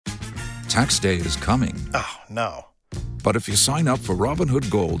Tax day is coming. Oh, no. But if you sign up for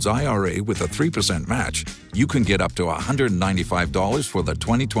Robinhood Gold's IRA with a 3% match, you can get up to $195 for the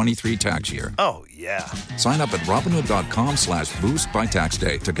 2023 tax year. Oh, yeah. Sign up at Robinhood.com/boost by tax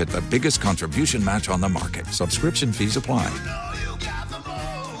day to get the biggest contribution match on the market. Subscription fees apply.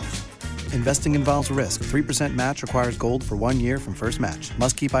 Investing involves risk. 3% match requires gold for 1 year from first match.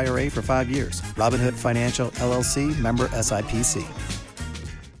 Must keep IRA for 5 years. Robinhood Financial, LLC, member SIPC.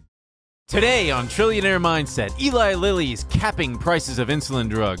 Today on Trillionaire Mindset, Eli Lilly is capping prices of insulin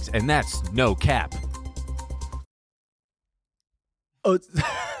drugs, and that's no cap.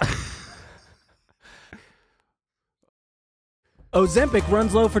 Ozempic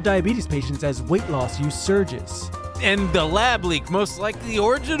runs low for diabetes patients as weight loss use surges. And the lab leak, most likely the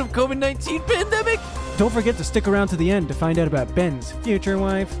origin of COVID-19 pandemic? Don't forget to stick around to the end to find out about Ben's future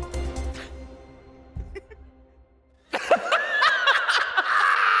wife.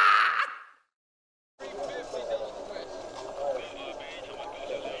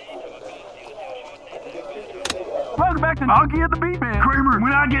 Welcome back to Monkey at the Beat Man. Kramer,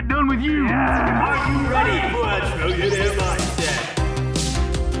 when I get done with you. Yeah. Are you ready for a Trillionaire Mindset?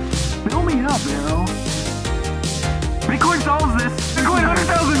 Fill me up, Arrow. Bitcoin solves this. Bitcoin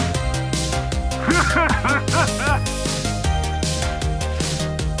 100,000.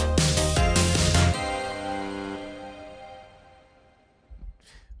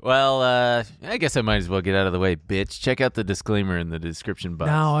 Well, I guess I might as well get out of the way, bitch. Check out the disclaimer in the description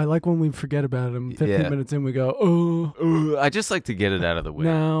box. No, I like when we forget about him. 15 minutes in, we go, I just like to get it out of the way.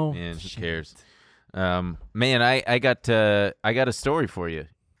 No. Man, who cares? Man, I got a story for you.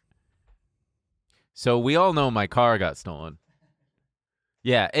 So we all know my car got stolen.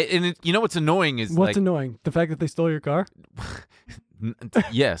 Yeah, and you know what's annoying is What's annoying? The fact that they stole your car?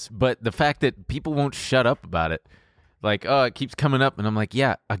 Yes, but the fact that people won't shut up about it. Like, oh, it keeps coming up, and I'm like,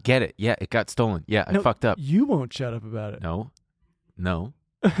 yeah, I get it. Yeah, it got stolen. Yeah, I fucked up. You won't shut up about it. No.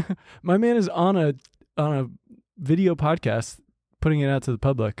 My man is on a video podcast, putting it out to the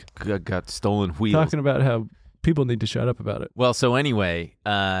public. Got stolen wheels. Talking about how people need to shut up about it. Well, so anyway,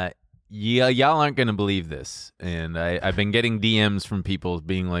 y'all aren't going to believe this. And I've been getting DMs from people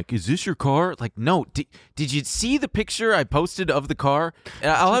being like, is this your car? Like, no. Did you see the picture I posted of the car?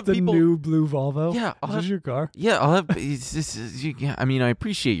 I'll have the people. new blue Volvo? Yeah. Is this your car? Yeah, I'll have. I mean, I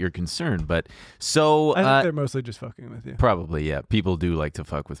appreciate your concern, but so. I think they're mostly just fucking with you. Probably, yeah. People do like to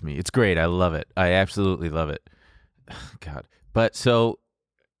fuck with me. It's great. I love it. I absolutely love it. God. But so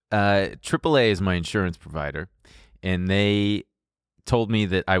AAA is my insurance provider, and they told me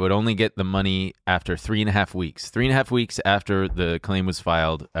that I would only get the money after 3.5 weeks. 3.5 weeks after the claim was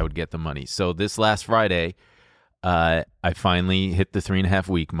filed, I would get the money. So this last Friday, I finally hit the 3.5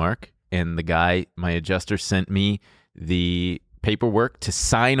 week mark, and the guy, my adjuster, sent me the paperwork to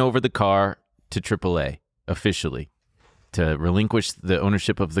sign over the car to AAA officially, to relinquish the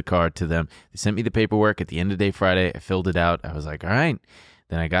ownership of the car to them. They sent me the paperwork at the end of the day Friday. I filled it out. I was like, all right.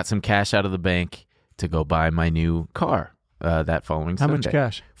 Then I got some cash out of the bank to go buy my new car. That following Sunday. How much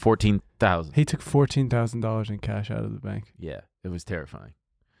cash? $14,000. He took $14,000 in cash out of the bank. Yeah, it was terrifying.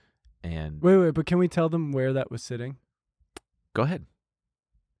 And wait, but can we tell them where that was sitting? Go ahead.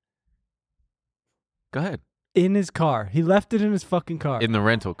 In his car. He left it in his fucking car. In the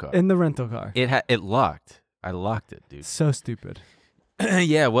rental car. It locked. I locked it, dude. So stupid.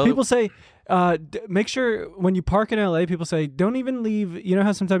 Yeah, well, people say, make sure when you park in LA, people say, don't even leave. You know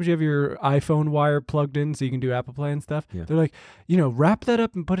how sometimes you have your iPhone wire plugged in so you can do Apple Play and stuff? Yeah. They're like, wrap that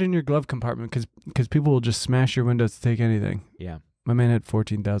up and put it in your glove compartment because people will just smash your windows to take anything. Yeah. My man had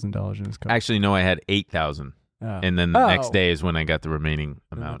 $14,000 in his car. Actually, no, I had $8,000. And then the next day is when I got the remaining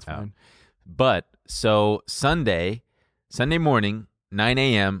amount out. Fine. But so Sunday morning, 9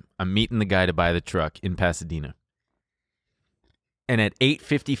 a.m., I'm meeting the guy to buy the truck in Pasadena. And at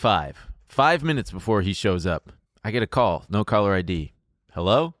 8:55, 5 minutes before he shows up, I get a call, no caller ID.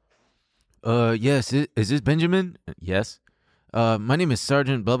 Hello? Yes, is this Benjamin? Yes. My name is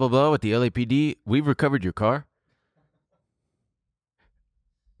Sergeant blah, blah, blah with the LAPD. We've recovered your car.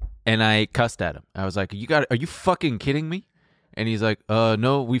 And I cussed at him. I was like, are you fucking kidding me? And he's like,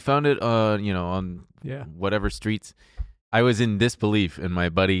 no, we found it, on whatever streets. I was in disbelief, and my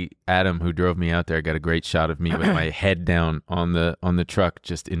buddy Adam, who drove me out there, got a great shot of me with my head down on the truck,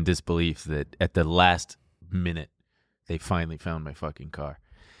 just in disbelief that at the last minute they finally found my fucking car.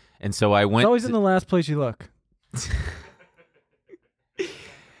 And so I went. It's always in the last place you look.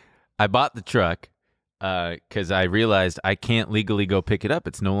 I bought the truck because I realized I can't legally go pick it up.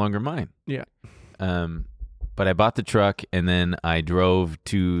 It's no longer mine. Yeah. But I bought the truck, and then I drove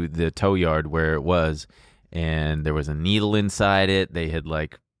to the tow yard where it was. And there was a needle inside it. They had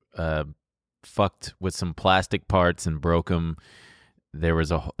fucked with some plastic parts and broke them. There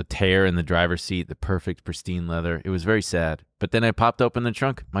was a tear in the driver's seat, the perfect pristine leather. It was very sad. But then I popped open the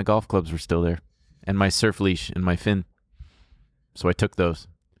trunk. My golf clubs were still there, and my surf leash and my fin. So I took those.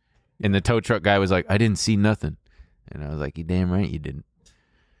 And the tow truck guy was like, I didn't see nothing. And I was like, you damn right you didn't.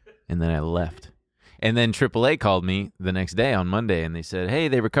 And then I left. And then AAA called me the next day on Monday, and they said, hey,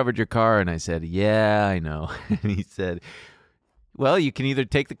 they recovered your car. And I said, yeah, I know. And he said, well, you can either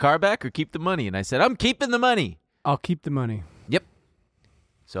take the car back or keep the money. And I said, I'm keeping the money. I'll keep the money. Yep.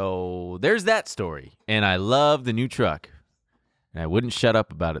 So there's that story. And I love the new truck. And I wouldn't shut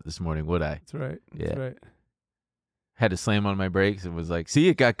up about it this morning, would I? That's right. That's right. Had to slam on my brakes and was like, see,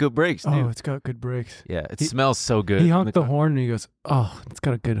 it got good brakes, dude. Oh, it's got good brakes. Yeah, it smells so good. He honked the horn and he goes, oh, it's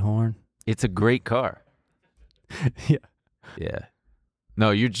got a good horn. It's a great car. Yeah. Yeah. No,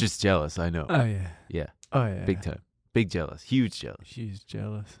 you're just jealous, I know. Oh, yeah. Yeah. Oh, yeah. Big time. Big jealous. Huge jealous. She's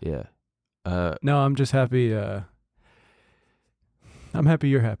jealous. Yeah. No, I'm just happy. I'm happy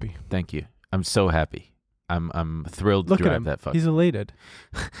you're happy. Thank you. I'm so happy. I'm thrilled Look to at drive him. that fucker. He's elated.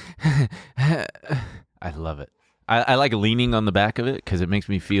 I love it. I like leaning on the back of it because it makes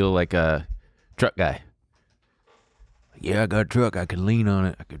me feel like a truck guy. Yeah, I got a truck. I could lean on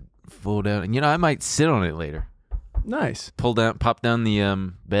it. I could fold down. And, I might sit on it later. Nice. Pop down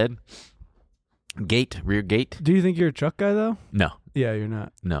the bed. Rear gate. Do you think you're a truck guy, though? No. Yeah, you're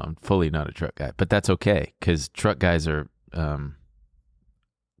not. No, I'm fully not a truck guy. But that's okay because truck guys are,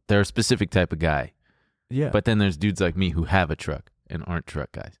 they're a specific type of guy. Yeah. But then there's dudes like me who have a truck and aren't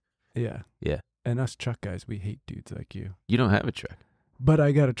truck guys. Yeah. Yeah. And us truck guys, we hate dudes like you. You don't have a truck. But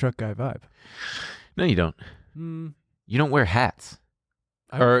I got a truck guy vibe. No, you don't. You don't wear hats.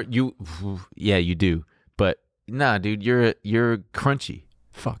 Yeah, you do. But nah, dude, you're crunchy.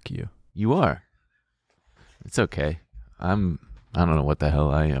 Fuck you. You are. It's okay. I don't know what the hell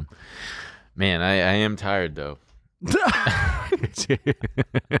I am. Man, I am tired though.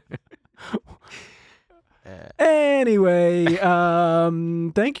 Anyway,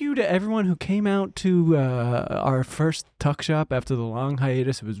 thank you to everyone who came out to our first Tuck Shop after the long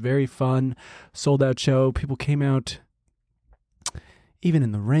hiatus. It was very fun. Sold out show. People came out even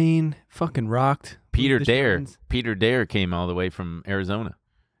in the rain. Fucking rocked. Peter Dare came all the way from Arizona.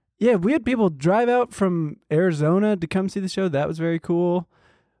 Yeah, we had people drive out from Arizona to come see the show. That was very cool.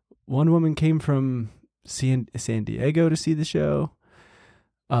 One woman came from San Diego to see the show.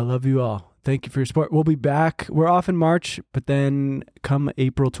 I love you all. Thank you for your support. We'll be back. We're off in March, but then come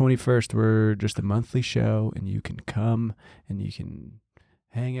April 21st, we're just a monthly show, and you can come and you can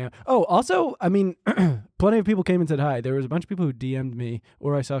hang out. Oh, also, I mean, plenty of people came and said hi. There was a bunch of people who DM'd me,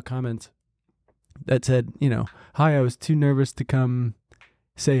 or I saw comments that said, hi, I was too nervous to come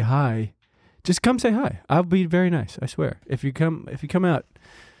say hi. Just come say hi. I'll be very nice, I swear. If you come out.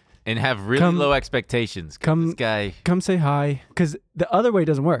 And have really low expectations. This guy. Come say hi. Because the other way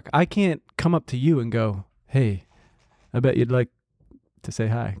doesn't work. I can't come up to you and go, hey, I bet you'd like to say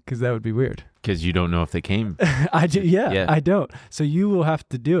hi. Because that would be weird. Because you don't know if they came. I don't. So you will have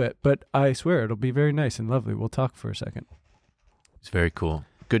to do it. But I swear, it'll be very nice and lovely. We'll talk for a second. It's very cool.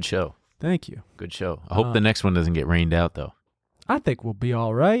 Good show. Thank you. Good show. I hope the next one doesn't get rained out, though. I think we'll be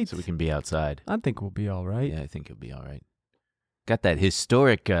all right. So we can be outside. I think we'll be all right. Yeah, I think it'll be all right. Got that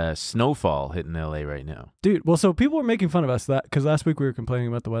historic snowfall hitting LA right now. Dude, well, so people were making fun of us because last week we were complaining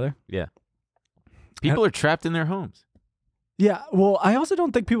about the weather. Yeah. People are trapped in their homes. Yeah, well, I also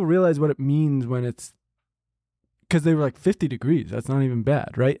don't think people realize what it means when it's, because they were like 50 degrees. That's not even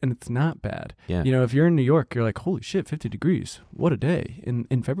bad, right? And it's not bad. Yeah. If you're in New York, you're like, holy shit, 50 degrees. What a day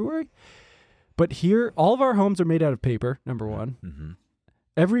in February. But here, all of our homes are made out of paper, number one. Mm-hmm.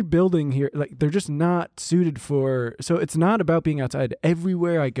 Every building here, they're just not suited for, so it's not about being outside.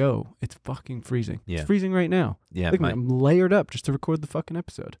 Everywhere I go, it's fucking freezing. Yeah. It's freezing right now. Yeah. Look, I'm layered up just to record the fucking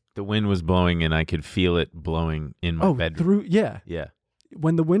episode. The wind was blowing and I could feel it blowing in my bedroom. Yeah.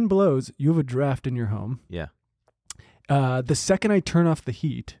 When the wind blows, you have a draft in your home. Yeah. The second I turn off the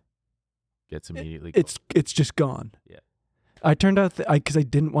heat, gets immediately cold. It's just gone. Yeah. I turned off because I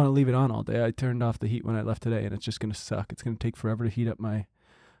didn't want to leave it on all day. I turned off the heat when I left today, and it's just going to suck. It's going to take forever to heat up my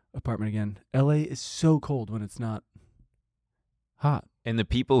apartment again. LA is so cold when it's not hot. And the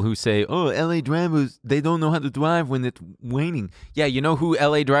people who say, oh, LA drivers, they don't know how to drive when it's raining. Yeah, you know who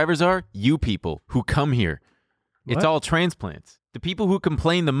LA drivers are? You people who come here. What? It's all transplants. The people who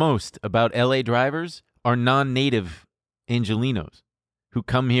complain the most about LA drivers are non-native Angelinos who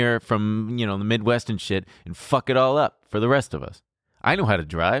come here from, the Midwest and shit and fuck it all up for the rest of us. I know how to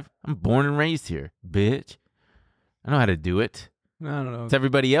drive. I'm born and raised here, bitch. I know how to do it. I don't know. It's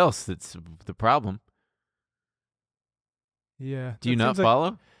everybody else that's the problem. Yeah. Do you not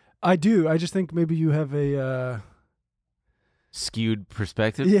follow? I do. I just think maybe you have a Skewed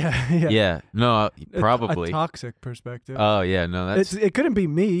perspective? yeah. Yeah. No, probably. a toxic perspective. Oh, yeah. No, It couldn't be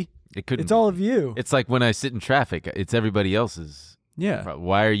me. it couldn't. It's all of you. It's like when I sit in traffic, it's everybody else's. Yeah.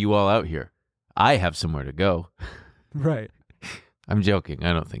 Why are you all out here? I have somewhere to go. Right. I'm joking.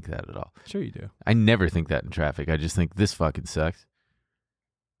 I don't think that at all. Sure you do. I never think that in traffic. I just think this fucking sucks.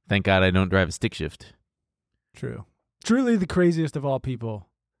 Thank God I don't drive a stick shift. True. Truly the craziest of all people.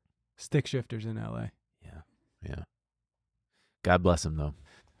 Stick shifters in LA. Yeah. God bless him, though.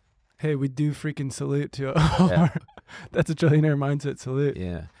 Hey, we do freaking salute to our, that's a trillionaire mindset salute.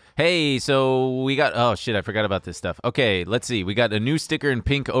 Yeah. Hey, so we got, oh shit, I forgot about this stuff. Okay, let's see. We got a new sticker and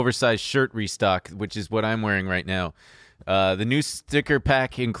pink oversized shirt restock, which is what I'm wearing right now. The new sticker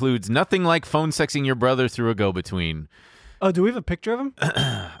pack includes nothing like phone sexing your brother through a go-between. Oh, do we have a picture of him?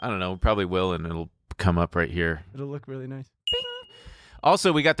 I don't know. We probably will, and it'll come up right here. It'll look really nice.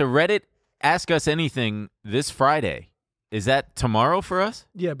 Also, we got the Reddit Ask Us Anything this Friday. Is that tomorrow for us?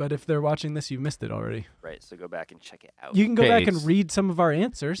 Yeah, but if they're watching this, you've missed it already. Right, so go back and check it out. You can go back Okay, and read some of our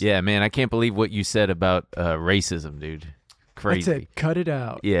answers. Yeah, man, I can't believe what you said about racism, dude. Crazy. That's it. Cut it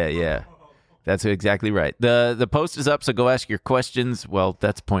out. Yeah. That's exactly right. The post is up, so go ask your questions. Well,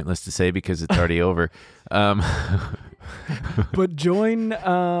 that's pointless to say because it's already over. But join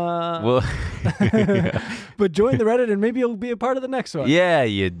Well, but join the Reddit and maybe you'll be a part of the next one. yeah,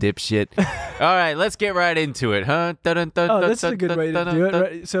 you dipshit. All right, let's get right into it, huh? Oh, this is a good way to do it.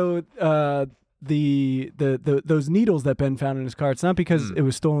 Right? So the those needles that Ben found in his car, it's not because it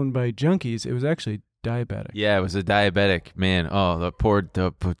was stolen by junkies, it was actually diabetic. Yeah, it was a diabetic, man. Oh, the poor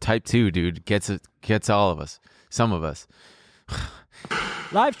type 2 dude gets all of us. Some of us.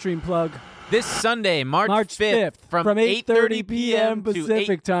 Live stream plug. This Sunday, March 5th, from 8:30 8:30 p.m. to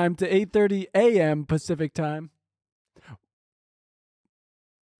Pacific time to 8:30 a.m. Pacific time.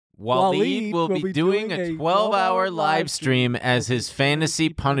 Waleed will be doing a 12-hour live stream as his fantasy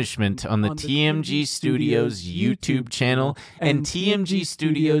punishment on the TMG Studios YouTube channel and TMG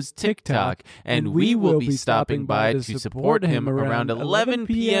Studios TikTok, and we will be stopping by to support him around 11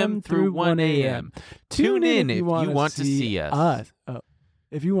 p.m. through 1 a.m. Tune in if you want to see us.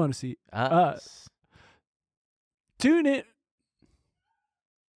 If you want to see us. Tune in.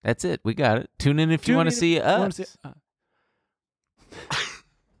 That's it. We got it. Tune in if you want to see us.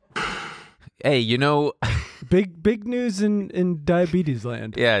 Hey, you know, big news in diabetes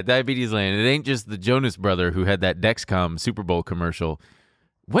land. yeah, diabetes land. It ain't just the Jonas brother who had that Dexcom Super Bowl commercial.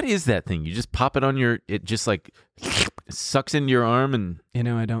 What is that thing? You just pop it on it just like sucks into your arm and... You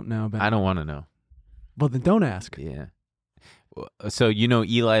know, I don't know about I don't want to know. Well, then don't ask. Yeah. So you know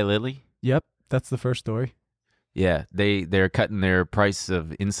Eli Lilly? Yep, that's the first story. Yeah, they're cutting their price of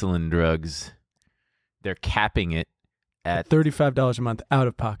insulin drugs. They're capping it at $35 a month out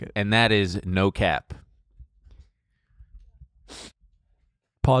of pocket. And that is no cap.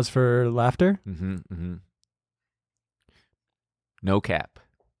 Pause for laughter. No cap.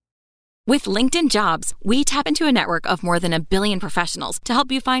 With LinkedIn Jobs, we tap into a network of more than 1 billion professionals to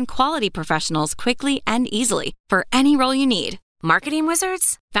help you find quality professionals quickly and easily for any role you need. Marketing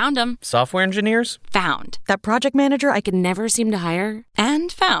wizards? Found them. Software engineers? Found. That project manager I could never seem to hire?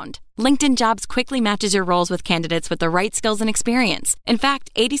 And found. LinkedIn Jobs quickly matches your roles with candidates with the right skills and experience. In fact,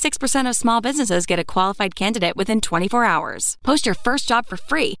 86% of small businesses get a qualified candidate within 24 hours. Post your first job for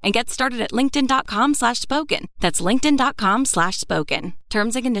free and get started at linkedin.com/spoken. That's linkedin.com/spoken.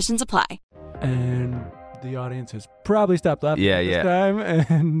 Terms and conditions apply. And the audience has probably stopped laughing this time,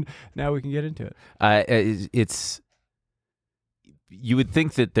 and now we can get into it. It's... You would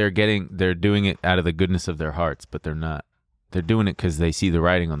think that they're doing it out of the goodness of their hearts, but they're not. They're doing it because they see the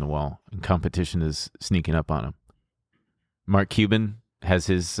writing on the wall, and competition is sneaking up on them. Mark Cuban has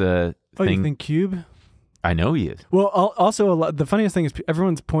his thing. Oh, you think Cube? I know he is. Well, also, the funniest thing is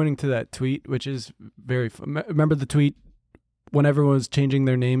everyone's pointing to that tweet, which is very... Remember the tweet when everyone was changing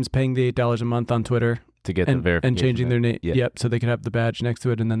their names, paying the $8 a month on Twitter? To get the verification. And changing their name. Yeah. Yep, so they could have the badge next to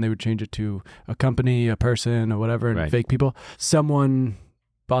it, and then they would change it to a company, a person, or whatever, and fake people. Someone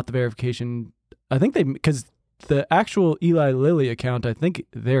bought the verification. I think because the actual Eli Lilly account, I think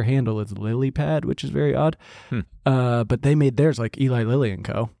their handle is LilyPad, which is very odd. But they made theirs like Eli Lilly &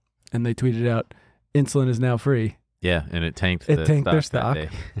 Co., and they tweeted out, insulin is now free. Yeah, and it tanked their stock.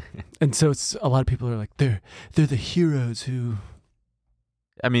 And so it's a lot of people are like, they're the heroes who...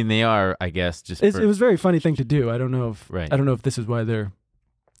 I mean, they are, I guess. It was a very funny thing to do. I don't know if this is why they're...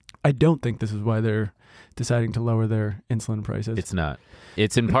 I don't think this is why they're deciding to lower their insulin prices. It's not.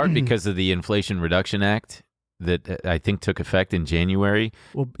 It's in part because of the Inflation Reduction Act that I think took effect in January.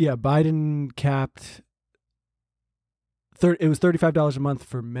 Well, yeah, Biden capped It was $35 a month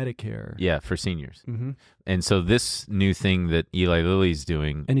for Medicare. Yeah, for seniors. Mm-hmm. And so this new thing that Eli Lilly's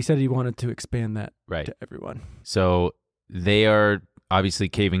doing, And he said he wanted to expand that right? to everyone. So they are obviously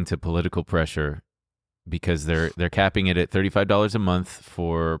caving to political pressure because they're capping it at $35 a month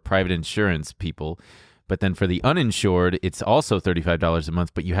for private insurance people, but then for the uninsured, it's also $35 a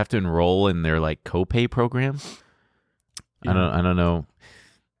month, but you have to enroll in their like copay program. Yeah. I don't know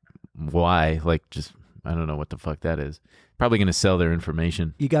why. Like, just I don't know what the fuck that is. Probably going to sell their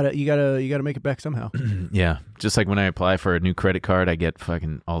information. You gotta make it back somehow. Yeah, just like when I apply for a new credit card, I get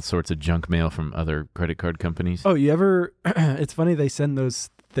fucking all sorts of junk mail from other credit card companies. Oh, you ever? It's funny they send those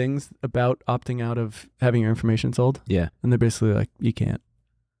things about opting out of having your information sold, Yeah. and they're basically like, you can't.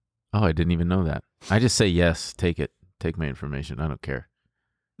 Oh, I didn't even know that. I just say yes, take it, take my information. I don't care.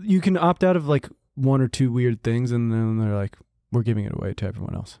 You can opt out of like one or two weird things, and then they're like, we're giving it away to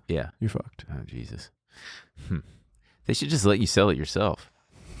everyone else. Yeah. You're fucked. Oh, Jesus. They should just let you sell it yourself.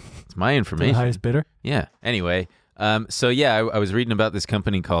 It's my To information. the highest bidder. Yeah. Anyway, so yeah, I was reading about this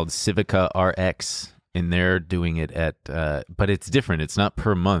company called Civica RX, and they're doing it at, but it's different. It's not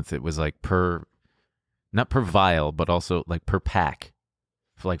per month. It was like not per vial, but also like per pack.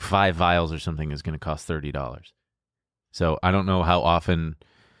 For like 5 vials or something is going to cost $30. So I don't know how often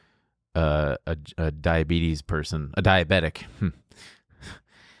a diabetic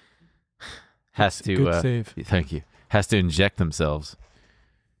has to. Good save. Thank you. Has to inject themselves.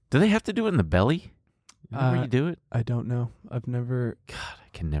 Do they have to do it in the belly? Is that where you do it? I don't know. I've never. God, I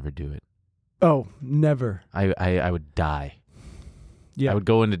can never do it. Oh, never. I would die. Yeah. I would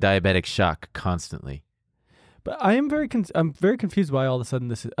go into diabetic shock constantly. But I am I'm very confused why all of a sudden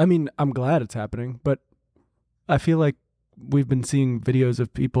this is. I mean, I'm glad it's happening, but I feel like we've been seeing videos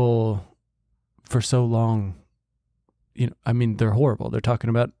of people for so long. You know, I mean, they're horrible. They're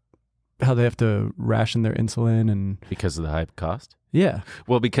talking about how they have to ration their insulin and Because of the high cost? yeah.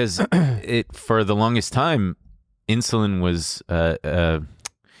 Well, because it for the longest time, insulin was not a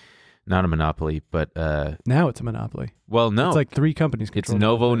monopoly, but Now it's a monopoly. well, no, It's like 3 companies. it's control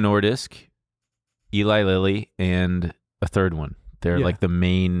Novo it. Nordisk, Eli Lilly, and a third one. They're Yeah. like the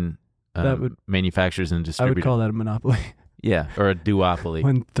main That would- manufacturers and I distributors. would call that a monopoly Yeah, or a duopoly.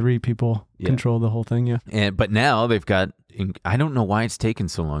 when 3 people Yeah. control the whole thing. Yeah. But now they've got, I don't know why it's taken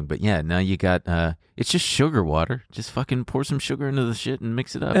so long, but yeah, now you got, it's just sugar water. Just fucking pour some sugar into the shit and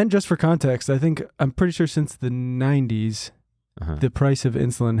mix it up. And just for context, I'm pretty sure since the 90s, Uh-huh. the price of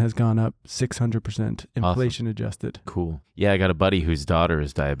insulin has gone up 600%, inflation adjusted. Cool. Yeah, I got a buddy whose daughter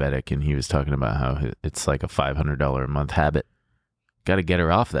is diabetic, and he was talking about how it's like a $500 a month habit. Got to get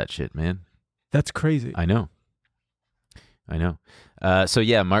her off that shit, man. That's crazy. I know. So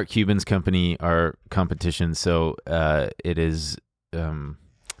yeah, Mark Cuban's company are competition. So it is.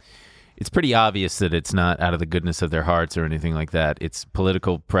 It's pretty obvious that it's not out of the goodness of their hearts or anything like that. It's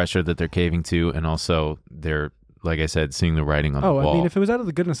political pressure that they're caving to, and also they're, like I said, seeing the writing on the wall. I mean, if it was out of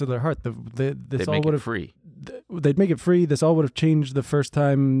the goodness of their heart, this they'd all make would it have free. They'd make it free. This all would have changed the first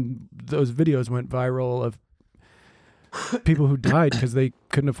time those videos went viral of people who died because they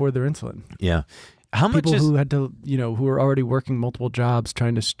couldn't afford their insulin. Yeah. How much People is who had to, who were already working multiple jobs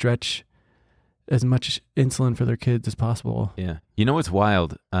trying to stretch as much insulin for their kids as possible. Yeah. You know what's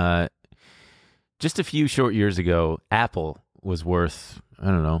wild? Just a few short years ago, Apple was worth, I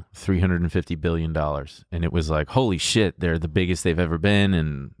don't know, $350 billion. And it was like, holy shit, they're the biggest they've ever been.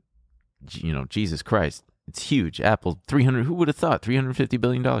 And, Jesus Christ, it's huge. Apple, who would have thought? $350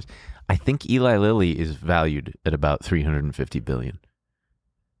 billion. I think Eli Lilly is valued at about $350 billion,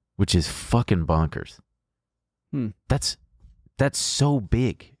 which is fucking bonkers. That's so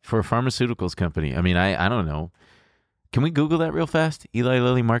big for a pharmaceuticals company. I mean, I don't know. Can we Google that real fast? Eli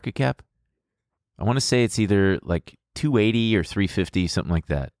Lilly market cap? I want to say it's either like 280 or 350, something like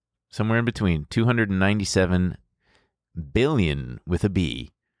that. Somewhere in between. 297 billion with a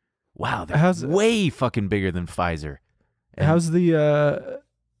B. Wow, that's way fucking bigger than Pfizer. And, How's the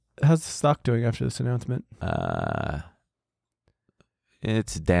stock doing after this announcement?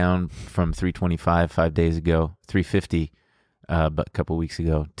 It's down from 325 5 days ago, 350 but a couple weeks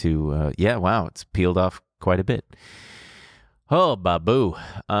ago to wow, it's peeled off quite a bit. Oh, babu.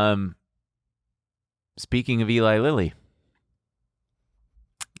 Speaking of Eli Lilly,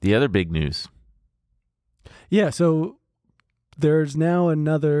 the other big news. Yeah, so there's now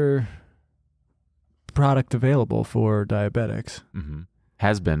another product available for diabetics. Mm-hmm.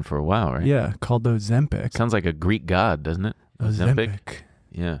 Has been for a while, right? Yeah, called Ozempic. Sounds like a Greek god, doesn't it? Ozempic.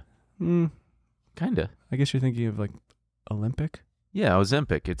 Yeah. Kinda. I guess you're thinking of like Olympic? Yeah,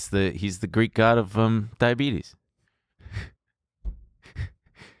 Ozempic. He's the Greek god of diabetes.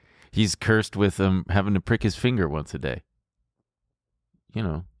 He's cursed with having to prick his finger once a day. you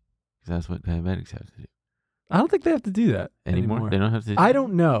know, 'cause that's what diabetics have to do. I don't think they have to do that Anymore? They don't have to do I that?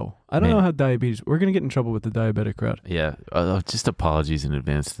 don't know. I don't Man. know how diabetes. We're gonna get in trouble with the diabetic crowd. Yeah. Just apologies in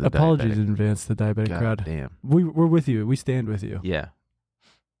advance to the Apologies diabetic. in advance to the diabetic God crowd. damn. We're with you. We stand with you. Yeah.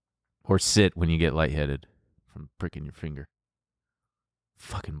 Or sit when you get lightheaded from pricking your finger.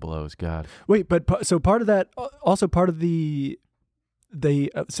 Fucking blows, God. Wait, but so part of that, also part of the,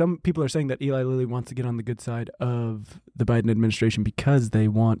 some people are saying that Eli Lilly wants to get on the good side of the Biden administration because they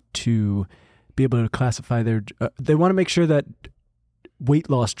want to be able to classify their, they want to make sure that weight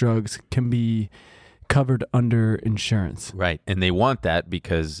loss drugs can be covered under insurance. Right. And they want that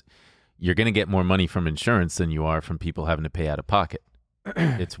because you're going to get more money from insurance than you are from people having to pay out of pocket.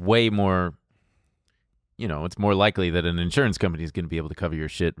 It's way more, you know, it's more likely that an insurance company is going to be able to cover your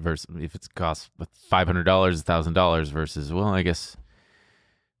shit versus if it's costs $500, $1,000 versus, well, I guess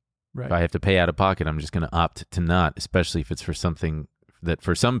Right. if I have to pay out of pocket, I'm just going to opt to not, especially if it's for something that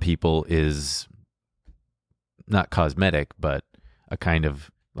for some people is not cosmetic, but a kind of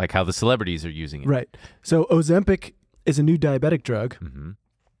like how the celebrities are using it. Right. So Ozempic is a new diabetic drug. Mm-hmm.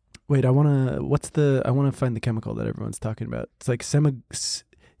 Wait, I want to find the chemical that everyone's talking about. It's like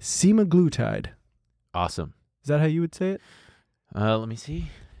semaglutide. Awesome. Is that how you would say it? Let me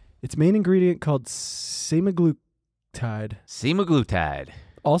see. Its main ingredient called semaglutide Semaglutide.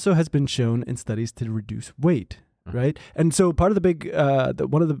 also has been shown in studies to reduce weight, right? And so part of the big,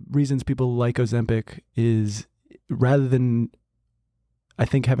 one of the reasons people like Ozempic is rather than, I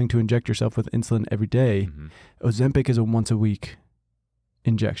think, having to inject yourself with insulin every day, Ozempic is a once a week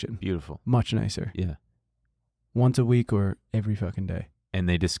injection. Beautiful. Much nicer. Yeah. Once a week or every fucking day. And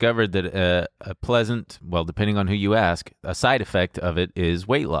they discovered that a pleasant, well, depending on who you ask, a side effect of it is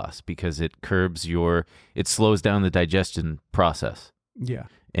weight loss because it curbs it slows down the digestion process. Yeah.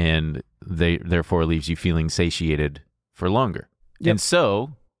 And therefore leaves you feeling satiated for longer. Yep. And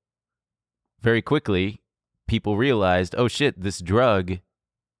so, very quickly, people realized, oh shit, this drug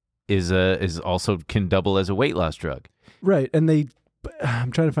is also can double as a weight loss drug. Right. And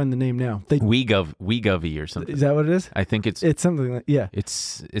I'm trying to find the name now. Wegovy or something. Is that what it is? I think it's something like, yeah.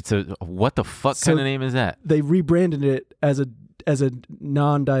 It's a what the fuck So kind of name is that? They rebranded it as a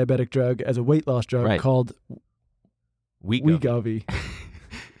non-diabetic drug, as a weight loss drug Right. called Wegovy. Wegovy.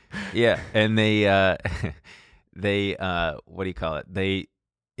 Yeah, and they what do you call it?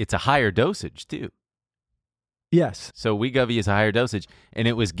 It's a higher dosage too. Yes. So Wegovy is a higher dosage, and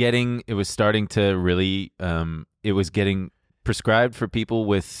it was starting to really it was getting prescribed for people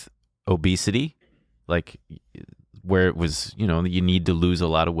with obesity, like where it was, you know, you need to lose a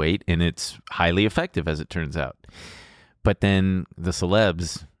lot of weight, and it's highly effective as it turns out. But then the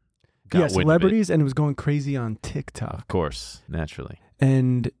celebs got wind of it. Celebrities, and it was going crazy on TikTok. Of course, naturally.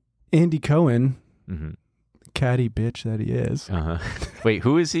 And Andy Cohen, Mm-hmm. catty bitch that he is, Wait,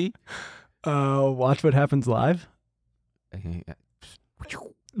 who is he? Watch What Happens Live,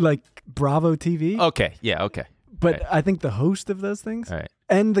 like Bravo TV. Okay, yeah, okay. But right. I think the host of those things, All right.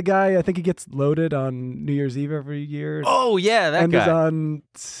 and the guy, I think he gets loaded on New Year's Eve every year. Oh yeah, that and guy. is on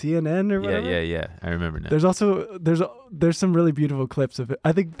CNN or whatever. Yeah. I remember now. There's also there's some really beautiful clips of it.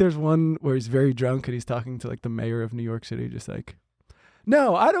 I think there's one where he's very drunk and he's talking to like the mayor of New York City, just like,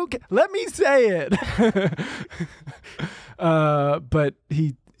 "No, I don't. Let me say it." But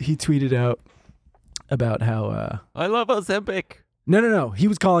he tweeted out about how I love Ozempic. No. He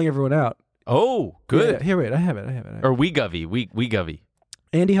was calling everyone out. Oh, good. Yeah, here, wait. I have it. Or Wegovy. Wegovy.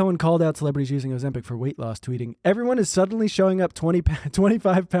 Andy Cohen called out celebrities using Ozempic for weight loss, tweeting, "Everyone is suddenly showing up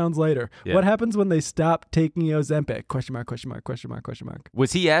 25 pounds later. Yeah. What happens when they stop taking Ozempic? Question mark, question mark, question mark, question mark."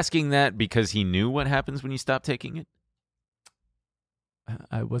 Was he asking that because he knew what happens when you stop taking it?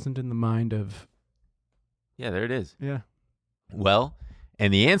 I wasn't in the mind of... Yeah, there it is. Yeah. Well,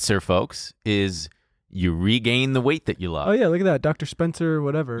 and the answer, folks, is you regain the weight that you lost. Oh, yeah, look at that. Dr. Spencer,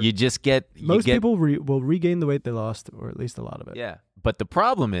 whatever. You just get... Most people will regain the weight they lost, or at least a lot of it. Yeah. But the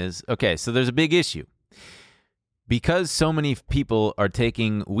problem is, okay, so there's a big issue. Because so many people are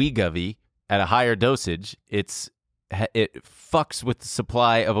taking Wegovy at a higher dosage, it fucks with the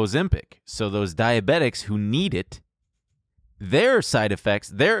supply of Ozempic. So those diabetics who need it, their side effects,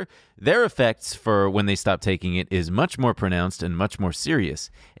 their effects for when they stop taking it is much more pronounced and much more serious.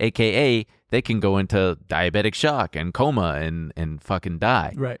 AKA, they can go into diabetic shock and coma and fucking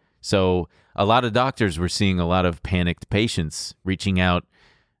die. Right. So a lot of doctors were seeing a lot of panicked patients reaching out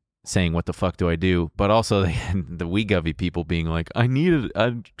saying, what the fuck do I do? But also they had the Wegovy people being like, I need it.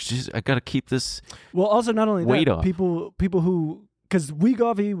 I got to keep this Well, also not only weight that, off. people who... Because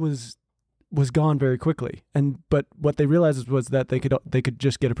Wegovy was gone very quickly, but what they realized was that they could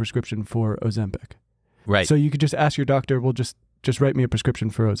just get a prescription for Ozempic. Right. So you could just ask your doctor, "Well, just just write me a prescription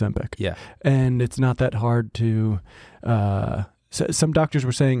for Ozempic. Yeah. And it's not that hard to, some doctors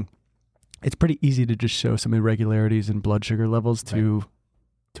were saying it's pretty easy to just show some irregularities in blood sugar levels to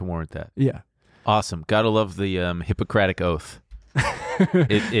warrant that. Yeah. Awesome. Gotta love the Hippocratic Oath.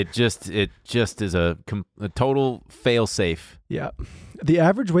 it just is a total fail-safe. Yeah. The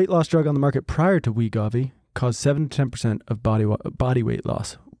average weight loss drug on the market prior to Wegovy caused 7 to 10% of body weight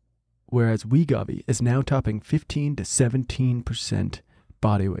loss, whereas Wegovy is now topping 15 to 17%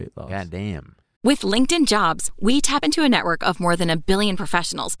 body weight loss. God damn. With LinkedIn Jobs, we tap into a network of more than 1 billion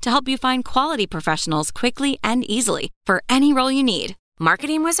professionals to help you find quality professionals quickly and easily for any role you need.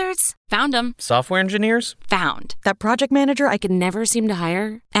 Marketing wizards? Found them. Software engineers? Found. That project manager I could never seem to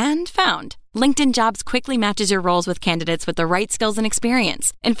hire? And found. LinkedIn Jobs quickly matches your roles with candidates with the right skills and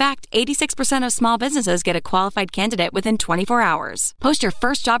experience. In fact, 86% of small businesses get a qualified candidate within 24 hours. Post your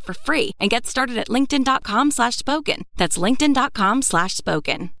first job for free and get started at linkedin.com/spoken. That's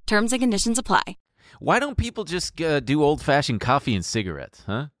linkedin.com/spoken. Terms and conditions apply. Why don't people just do old-fashioned coffee and cigarettes,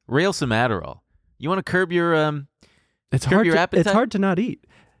 huh? Rail some Adderall. You want to curb your It's curb hard. your appetite? It's hard to not eat.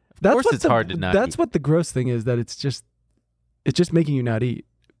 Of course it's hard to not That's eat. what the gross thing is. That it's just making you not eat.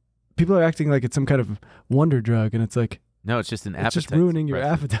 People are acting like it's some kind of wonder drug, and it's like No, it's just an appetite. it's just ruining your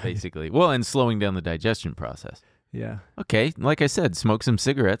suppressant, appetite. basically. Well, and slowing down the digestion process. Yeah. Okay, like I said, smoke some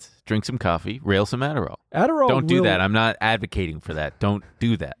cigarettes, drink some coffee, rail some Adderall. Adderall. Don't do will- that. I'm not advocating for that. Don't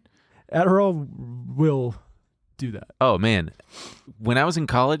do that. Adderall will do that. Oh, man. When I was in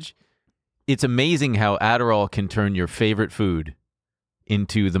college, it's amazing how Adderall can turn your favorite food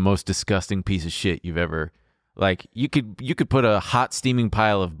into the most disgusting piece of shit you've ever... Like, you could put a hot steaming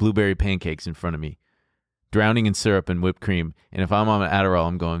pile of blueberry pancakes in front of me, drowning in syrup and whipped cream, and if I'm on Adderall,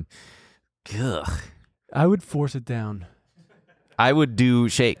 I'm going, ugh. I would force it down. I would do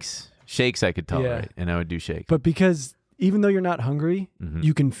shakes. Shakes I could tolerate, Yeah. and I would do shakes. But because even though you're not hungry, Mhm.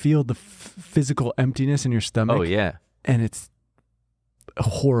 you can feel the physical emptiness in your stomach. Oh, yeah. And it's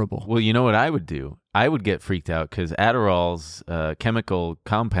horrible. Well, you know what I would do? I would get freaked out because Adderall's chemical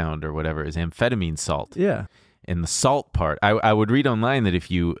compound or whatever is amphetamine salt. Yeah. And the salt part, I would read online that if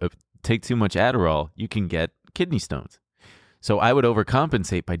you take too much Adderall, you can get kidney stones. So I would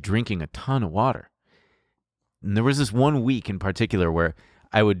overcompensate by drinking a ton of water. And there was this one week in particular where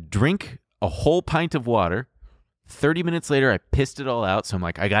I would drink a whole pint of water. 30 minutes later, I pissed it all out. So I'm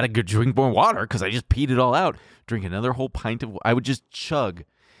like, I got to go drink more water because I just peed it all out. Drink another whole pint of I would just chug.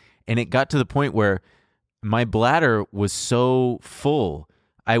 And it got to the point where my bladder was so full,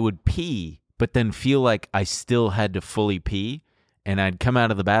 I would pee, but then feel like I still had to fully pee. And I'd come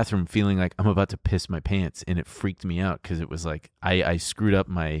out of the bathroom feeling like I'm about to piss my pants. And it freaked me out because it was like I screwed up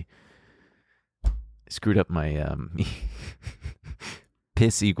my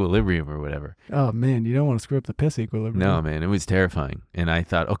piss equilibrium or whatever. Oh, man, you don't want to screw up the piss equilibrium. No, man, it was terrifying. And I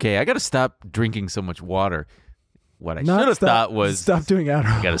thought, okay, I got to stop drinking so much water. What I Not should have stop- thought was stop doing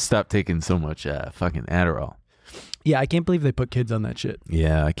Adderall. I got to stop taking so much fucking Adderall. Yeah, I can't believe they put kids on that shit.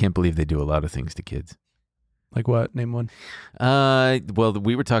 Yeah, I can't believe they do a lot of things to kids. Like what? Name one. Well,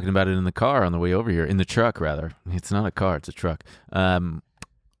 we were talking about it in the car on the way over here, in the truck rather. It's not a car, it's a truck.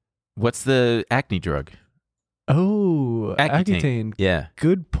 What's the acne drug? Oh, Accutane. Accutane. Yeah,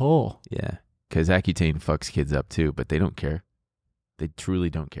 Good pull. yeah. Because Accutane fucks kids up too, but they don't care. They truly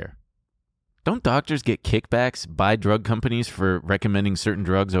don't care. Don't doctors get kickbacks by drug companies for recommending certain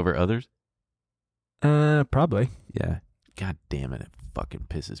drugs over others? Probably. Yeah. God damn it. It fucking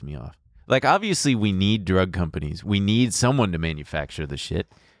pisses me off. Like, obviously, we need drug companies. We need someone to manufacture the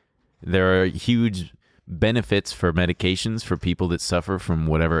shit. There are huge benefits for medications for people that suffer from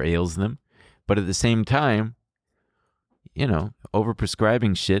whatever ails them. But at the same time, you know,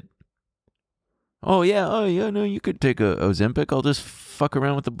 overprescribing shit. Oh, yeah, no, you could take a Ozempic. I'll just fuck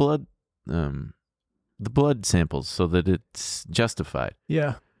around with the blood samples so that it's justified.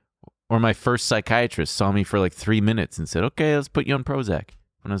 Yeah. Or my first psychiatrist saw me for like 3 minutes and said, okay, let's put you on Prozac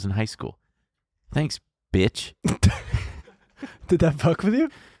when I was in high school. Thanks, bitch. Did that fuck with you?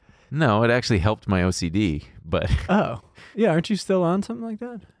 No, it actually helped my OCD, but Oh. Yeah, aren't you still on something like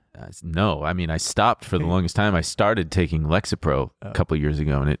that? no, I mean, I stopped for the longest time. I started taking Lexapro a couple years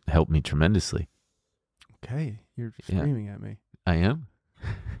ago, and it helped me tremendously. Okay, you're Yeah. screaming at me. I am.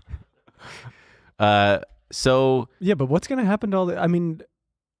 So, Yeah, but what's going to happen to all the... I mean,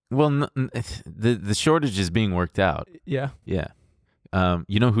 well, the shortage is being worked out. yeah, Yeah.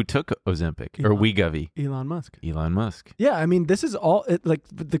 You know who took Ozempic or Wegovy? Elon Musk. Elon Musk. Yeah, I mean, this is all... like,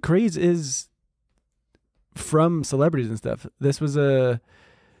 the craze is from celebrities and stuff. This was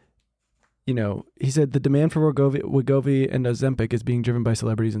he said the demand for Wegovy and Ozempic is being driven by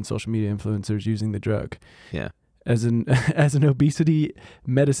celebrities and social media influencers using the drug. Yeah. As an obesity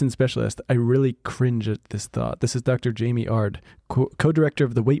medicine specialist, I really cringe at this thought. This is Dr. Jamie Ard, co-director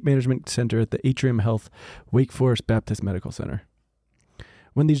of the Weight Management Center at the Atrium Health Wake Forest Baptist Medical Center.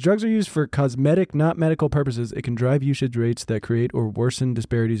 When these drugs are used for cosmetic, not medical purposes, it can drive usage rates that create or worsen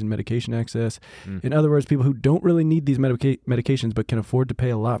disparities in medication access. In other words, people who don't really need these medications but can afford to pay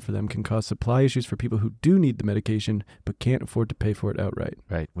a lot for them can cause supply issues for people who do need the medication but can't afford to pay for it outright.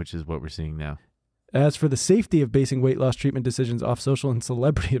 Right, which is what we're seeing now. As for the safety of basing weight loss treatment decisions off social and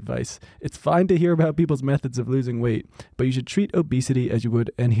celebrity advice, it's fine to hear about people's methods of losing weight, but you should treat obesity as you would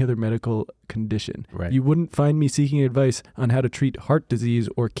any other medical condition. Right. You wouldn't find me seeking advice on how to treat heart disease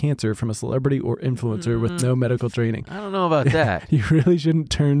or cancer from a celebrity or influencer with no medical training. I don't know about that. You really shouldn't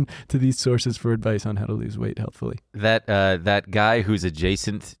turn to these sources for advice on how to lose weight healthfully. That guy who's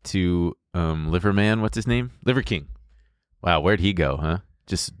adjacent to Liverman, what's his name? Liver King. Wow, where'd he go, huh?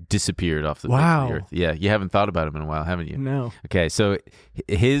 Just disappeared off the face of the earth. Yeah, you haven't thought about him in a while, haven't you? No. Okay, so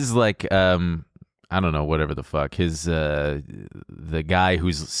his I don't know, whatever the fuck. His the guy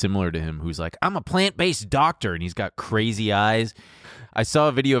who's similar to him, who's like, I'm a plant-based doctor, and he's got crazy eyes. I saw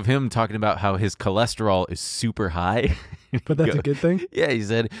a video of him talking about how his cholesterol is super high. But that's a good thing? Yeah, he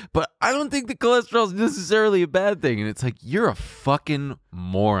said, but I don't think the cholesterol is necessarily a bad thing. And it's like, you're a fucking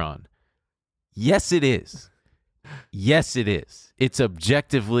moron. Yes, it is. Yes, it is. It's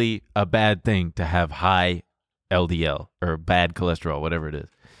objectively a bad thing to have high LDL or bad cholesterol, whatever it is.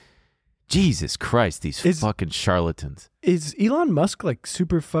 Jesus Christ, these fucking charlatans. Is Elon Musk like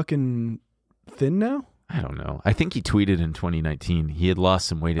super fucking thin now? I don't know. I think he tweeted in 2019 he had lost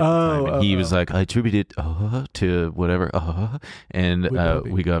some weight at the time, and he was like, I attribute it to whatever, and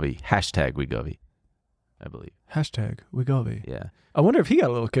Wegovy. Hashtag Wegovy, I believe. Hashtag Wegovy. Yeah. I wonder if he got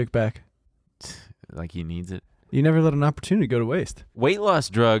a little kickback. Like he needs it. You never let an opportunity go to waste. Weight loss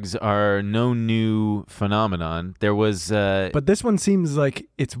drugs are no new phenomenon. There was... but this one seems like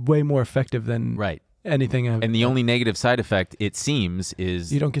it's way more effective than anything I've... And the only negative side effect, it seems,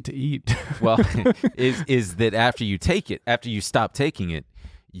 is... You don't get to eat. Well, is that after you take it, after you stop taking it,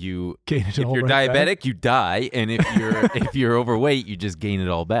 you... Gain it if all you're right diabetic, back. you die. And if you're overweight, you just gain it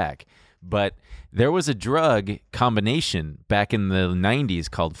all back. But there was a drug combination back in the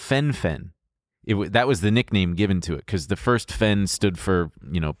 90s called Fen-Phen. That was the nickname given to it because the first Fen stood for,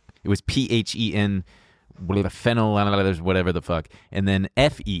 it was PHEN, phenyl, whatever the fuck, and then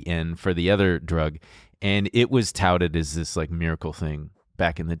FEN for the other drug. And it was touted as this like miracle thing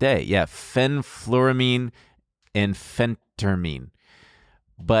back in the day. Yeah, fenfluramine and phentermine.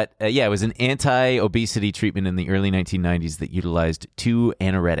 But it was an anti-obesity treatment in the early 1990s that utilized two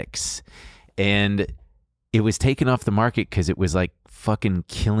anoretics. And it was taken off the market because it was like fucking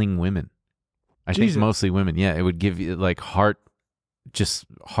killing women. I think mostly women. Yeah, it would give you like heart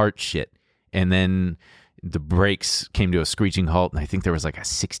shit. And then the brakes came to a screeching halt. And I think there was like a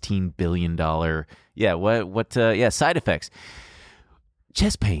 $16 billion. Side effects.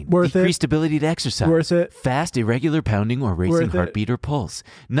 Chest pain, decreased ability to exercise, Worth it. Fast, irregular pounding or racing heartbeat or pulse,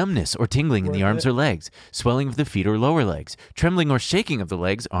 numbness or tingling in the arms or legs, swelling of the feet or lower legs, trembling or shaking of the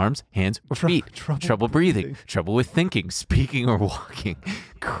legs, arms, hands, or feet, trouble breathing, trouble with thinking, speaking, or walking.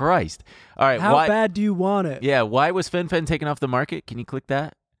 Christ. All right. How bad do you want it? Yeah, why was Fen-Phen taken off the market? Can you click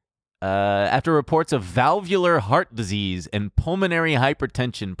that? After reports of valvular heart disease and pulmonary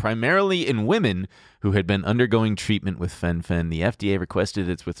hypertension, primarily in women who had been undergoing treatment with Fen-Phen, the FDA requested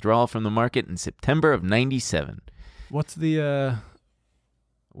its withdrawal from the market in September of 97. What's the...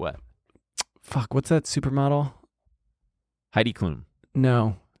 What? Fuck, what's that supermodel? Heidi Klum.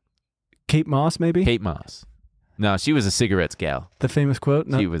 No. Kate Moss, maybe? Kate Moss. No, she was a cigarettes gal. The famous quote?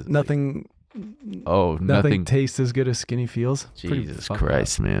 She was nothing... nothing tastes as good as skinny feels. Jesus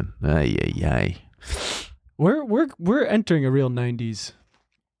Christ, man. Ay. We're entering a real 90s.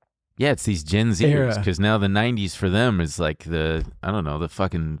 Yeah, it's these Gen Zers because now the 90s for them is like the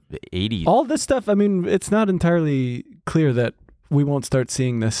fucking 80s. All this stuff, I mean, it's not entirely clear that we won't start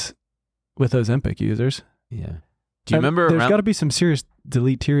seeing this with Ozempic users. Yeah. Do you remember? There's got to be some serious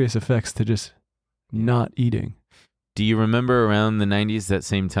deleterious effects to just not eating. Do you remember around the 90s, that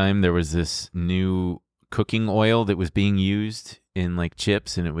same time, there was this new cooking oil that was being used in like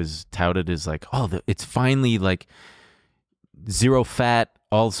chips, and it was touted as like, it's finally like zero fat,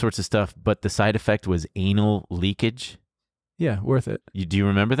 all sorts of stuff, but the side effect was anal leakage. Yeah, worth it. Do you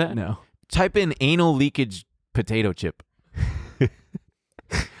remember that? No. Type in anal leakage potato chip.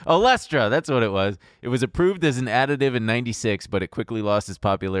 Olestra, that's what it was. It was approved as an additive in 96, but it quickly lost its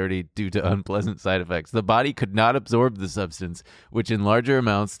popularity due to unpleasant side effects. The body could not absorb the substance, which in larger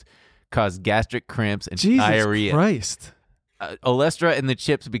amounts caused gastric cramps and diarrhea. Jesus Christ. Olestra and the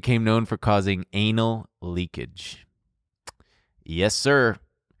chips became known for causing anal leakage. Yes, sir.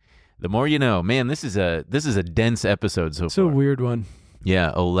 The more you know. Man, this is a dense episode so It's far. a weird one.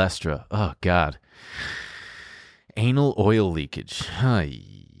 Yeah, Olestra. Oh, God. Anal oil leakage.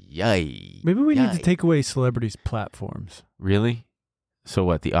 Maybe Maybe we need to take away celebrities' platforms. Really? So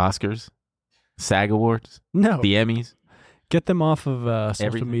what, the Oscars? SAG Awards? No. The Emmys? Get them off of social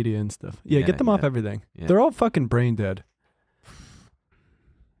Everything? media and stuff. Yeah, Yeah, get them off yeah. everything. Yeah. They're all fucking brain dead.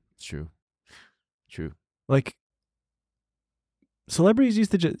 It's true. True. Like, celebrities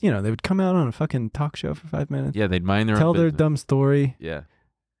used to just, they would come out on a fucking talk show for 5 minutes, Yeah, they'd mind their tell own their business. dumb story, Yeah.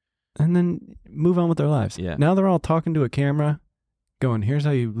 and then move on with their lives. Yeah. Now they're all talking to a camera, going, here's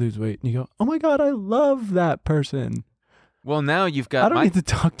how you lose weight. And you go, oh my God, I love that person. Well, now you've got I don't need to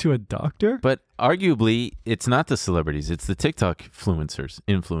talk to a doctor. But arguably, it's not the celebrities. It's the TikTok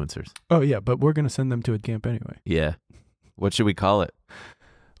influencers. Oh, yeah, but we're going to send them to a camp anyway. Yeah. What should we call it?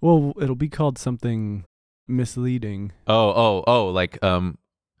 Well, it'll be called something misleading. Oh, like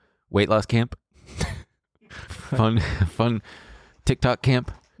weight loss camp? fun TikTok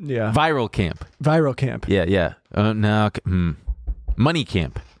camp? Yeah. Viral camp. Viral camp. Yeah. Money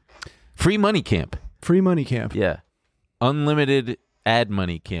camp. Free money camp. Free money camp. Yeah. Unlimited ad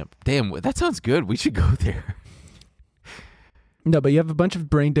money camp. Damn, that sounds good. We should go there. No, but you have a bunch of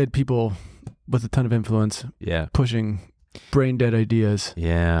brain dead people with a ton of influence Yeah. pushing brain dead ideas.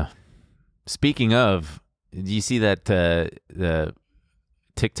 Yeah. Speaking of, do you see that the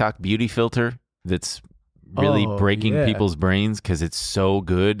TikTok beauty filter that's really breaking yeah. people's brains because it's so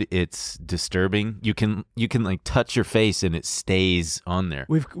good, it's disturbing. You can like touch your face and it stays on there.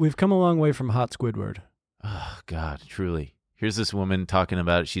 We've come a long way from hot Squidward. Oh God, truly. Here's this woman talking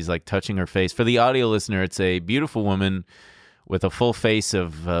about it. She's like touching her face. For the audio listener, it's a beautiful woman with a full face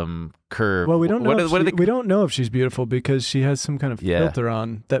of curve. Well, we don't know. We don't know if she's beautiful because she has some kind of filter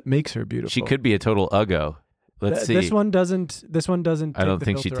on that makes her beautiful. She could be a total uggo. Let's see. This one doesn't. I don't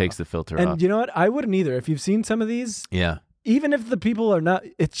think she takes the filter off. And you know what? I wouldn't either. If you've seen some of these, Yeah. even if the people are not,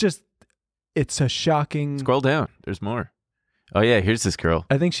 it's a shocking. Scroll down. There's more. Oh yeah, here's this girl.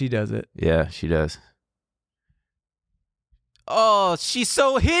 I think she does it. Yeah, she does. Oh, she's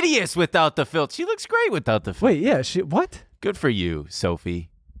so hideous without the filter. She looks great without the filter. Wait, yeah. What? Good for you, Sophie.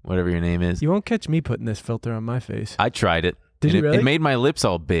 Whatever your name is. You won't catch me putting this filter on my face. I tried it. Did and you really? It made my lips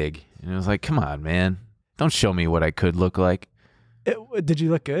all big. And I was like, come on, man. Don't show me what I could look like. Did you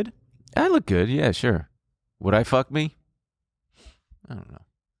look good? I look good. Yeah, sure. Would I fuck me? I don't know.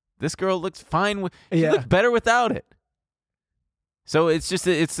 This girl looks fine. She looks better without it. So it's just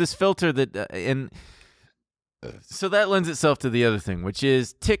it's this filter that so that lends itself to the other thing, which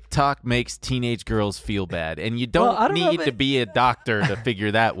is TikTok makes teenage girls feel bad, and you don't need to be a doctor to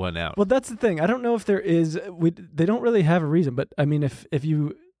figure that one out. Well, that's the thing. I don't know if there is. They don't really have a reason, but I mean, if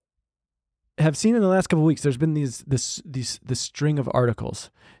you have seen in the last couple of weeks, there's been this string of articles.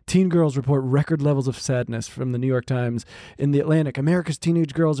 Teen girls report record levels of sadness from the New York Times. In the Atlantic, America's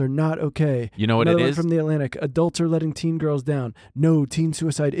teenage girls are not okay. You know what Another it one is? from the Atlantic, adults are letting teen girls down. No, teen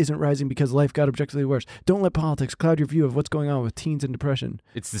suicide isn't rising because life got objectively worse. Don't let politics cloud your view of what's going on with teens and depression.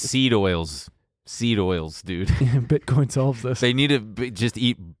 It's the seed oils. Seed oils, dude. Bitcoin solves this. They need to just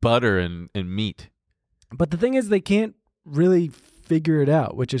eat butter and meat. But the thing is, they can't really figure it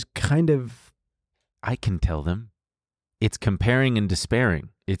out, which is kind of... I can tell them. It's comparing and despairing.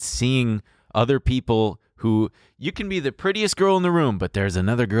 It's seeing other people who you can be the prettiest girl in the room, but there's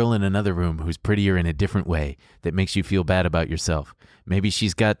another girl in another room who's prettier in a different way that makes you feel bad about yourself. Maybe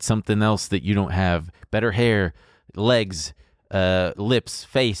she's got something else that you don't have, better hair, legs, lips,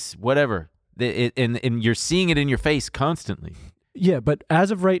 face, whatever. And you're seeing it in your face constantly. Yeah, but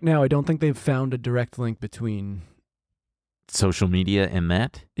as of right now, I don't think they've found a direct link between social media and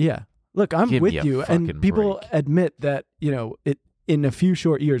that. Yeah. Look, I'm Give with me a you, and fucking people break. admit that, in a few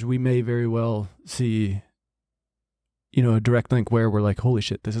short years, we may very well see, a direct link where we're like, holy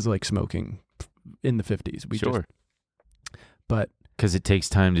shit, this is like smoking in the 50s. Sure. But because it takes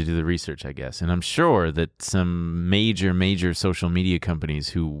time to do the research, I guess. And I'm sure that some major social media companies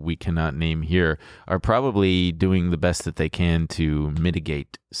who we cannot name here are probably doing the best that they can to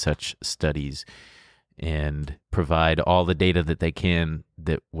mitigate such studies and provide all the data that they can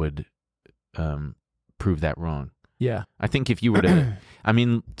that would prove that wrong. Yeah. I think if you were to, I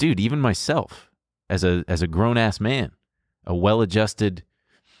mean, dude, even myself as a grown-ass man, a well-adjusted,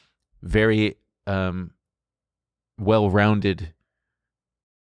 very well-rounded,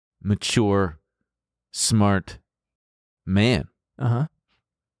 mature, smart man. Uh-huh.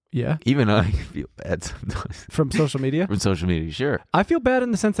 Yeah. Even I feel bad sometimes. From social media? From social media, sure. I feel bad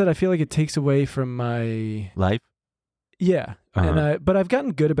in the sense that I feel like it takes away from my life. Yeah, but I've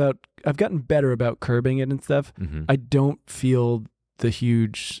gotten better about curbing it and stuff. Mm-hmm. I don't feel the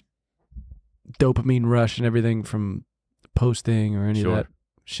huge dopamine rush and everything from posting or any of that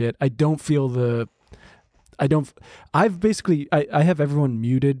shit. I don't feel I have everyone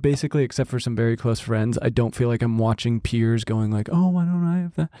muted basically except for some very close friends. I don't feel like I'm watching peers going like, oh, why don't I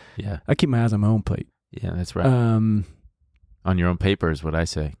have that? Yeah. I keep my eyes on my own plate. Yeah, that's right. On your own paper is what I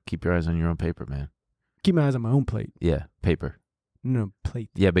say. Keep your eyes on your own paper, man. Keep my eyes on my own plate. Yeah, paper. No, plate.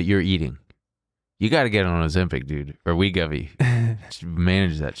 Yeah, but you're eating. You got to get on Ozempic, dude, or Wegovy.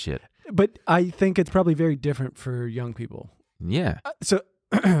 Manage that shit. But I think it's probably very different for young people. Yeah. So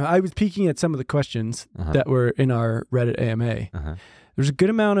I was peeking at some of the questions that were in our Reddit AMA. There's a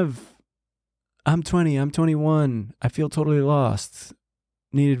good amount of, I'm 20, I'm 21, I feel totally lost,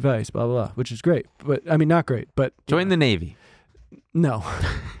 need advice, blah, blah, blah, which is great. But, I mean, not great, but... Join the Navy. No.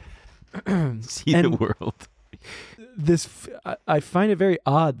 See the world. I find it very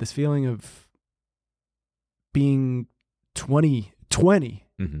odd, this feeling of being 20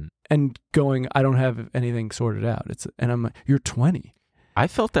 and going, I don't have anything sorted out. And I'm like, you're 20. I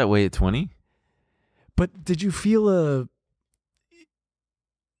felt that way at 20. But did you feel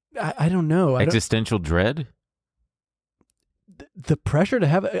I don't know. Existential dread? The pressure to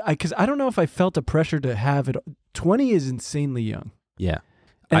have it, because I don't know if I felt a pressure to have it. 20 is insanely young. Yeah.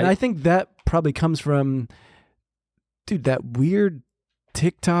 And I think that probably comes from, dude, that weird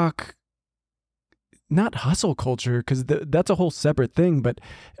TikTok, not hustle culture, because that's a whole separate thing, but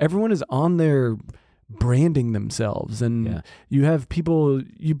everyone is on there branding themselves. And you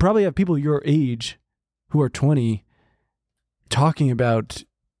probably have people your age who are 20 talking about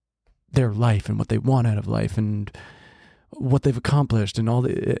their life and what they want out of life and what they've accomplished and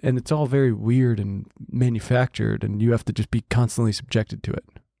and it's all very weird and manufactured, and you have to just be constantly subjected to it.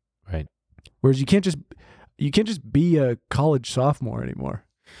 Right. Whereas you can't just be a college sophomore anymore.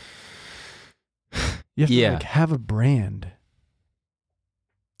 You have to have a brand.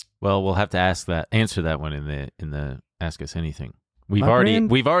 Well, we'll have to answer that one in the Ask Us Anything. We've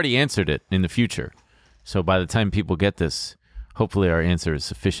already answered it in the future. So by the time people get this, hopefully our answer is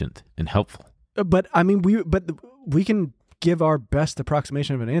sufficient and helpful. But I mean, we can give our best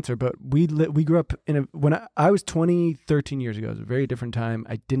approximation of an answer, but we grew up when I was 20, 13 years ago. It was a very different time.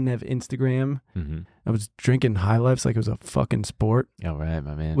 I didn't have Instagram. Mm-hmm. I was drinking High Lifes like it was a fucking sport. All right,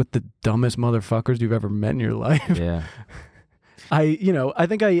 my man. With the dumbest motherfuckers you've ever met in your life. Yeah. I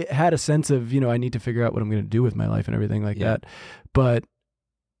think I had a sense of, I need to figure out what I'm going to do with my life and everything like that. But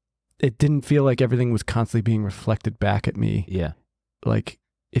it didn't feel like everything was constantly being reflected back at me. Yeah. Like,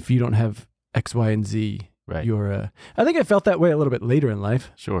 if you don't have X, Y, and Z, right. I think I felt that way a little bit later in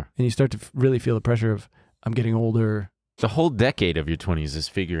life. Sure. And you start to really feel the pressure of, I'm getting older. The whole decade of your 20s is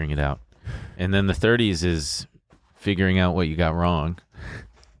figuring it out. And then the 30s is figuring out what you got wrong.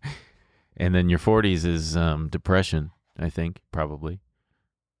 And then your 40s is depression, I think, probably.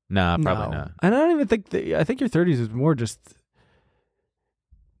 Nah, probably not. And I don't even think, I think your 30s is more just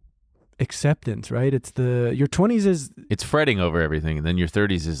acceptance, right? Your 20s is... It's fretting over everything, and then your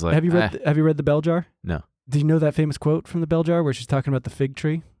 30s is like... Have you read The Bell Jar? No. Do you know that famous quote from The Bell Jar where she's talking about the fig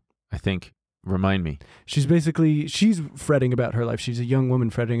tree? I think. Remind me. She's fretting about her life. She's a young woman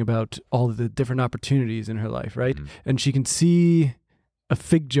fretting about all of the different opportunities in her life, right? Mm. And she can see a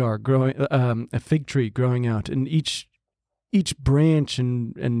fig tree growing out, and each branch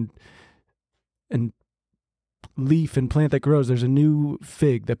and leaf and plant that grows, there's a new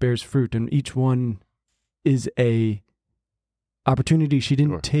fig that bears fruit, and each one is a opportunity she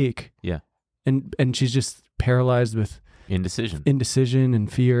didn't take. Yeah. And she's just paralyzed with indecision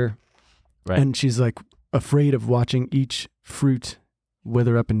and fear. Right. And she's like afraid of watching each fruit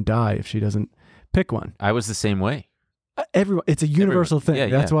wither up and die if she doesn't pick one. I was the same way. It's a universal thing. Yeah,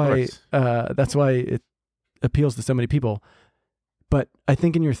 that's why it appeals to so many people. But I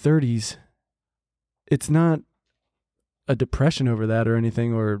think in your 30s, it's not a depression over that or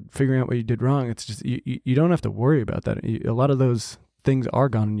anything, or figuring out what you did wrong. It's just you don't have to worry about that. A lot of those things are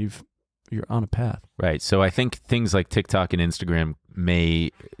gone, and you're on a path. Right. So I think things like TikTok and Instagram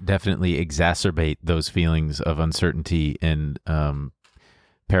may definitely exacerbate those feelings of uncertainty and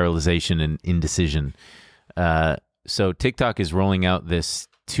paralyzation and indecision. So TikTok is rolling out this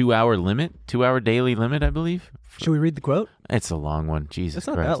 2-hour daily limit, I believe. Should we read the quote? It's a long one. Jesus It's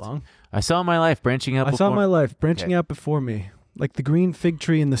not Christ. that long. I saw my life branching out before me, like the green fig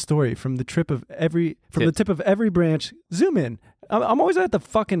tree in the story. From the tip of every branch. Zoom in. I'm always at the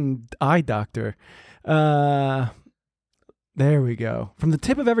fucking eye doctor. There's There we go. From the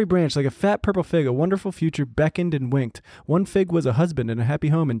tip of every branch, like a fat purple fig, a wonderful future beckoned and winked. One fig was a husband and a happy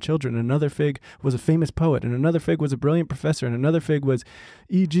home and children. Another fig was a famous poet. And another fig was a brilliant professor. And another fig was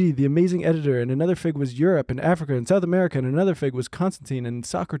E.G., the amazing editor. And another fig was Europe and Africa and South America. And another fig was Constantine and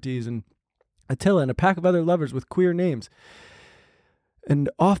Socrates and Attila and a pack of other lovers with queer names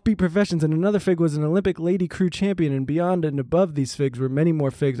and offbeat professions. And another fig was an Olympic lady crew champion, and beyond and above these figs were many more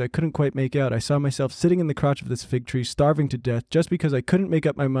figs I couldn't quite make out. I saw myself sitting in the crotch of this fig tree, starving to death, just because I couldn't make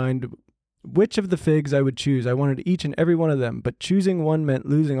up my mind which of the figs I would choose. I wanted each and every one of them, but choosing one meant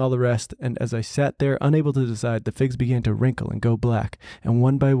losing all the rest, and as I sat there unable to decide, the figs began to wrinkle and go black, and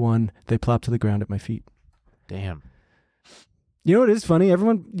one by one they plopped to the ground at my feet. Damn. You know what is funny?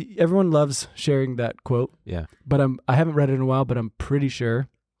 Everyone loves sharing that quote. Yeah. But I haven't read it in a while, but I'm pretty sure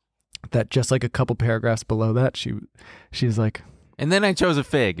that just like a couple paragraphs below that, she's like, and then I chose a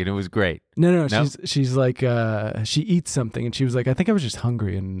fig, and it was great. No. She's like, she eats something, and she was like, I think I was just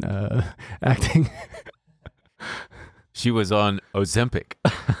hungry and acting. She was on Ozempic.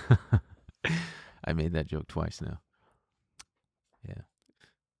 I made that joke twice now. Yeah.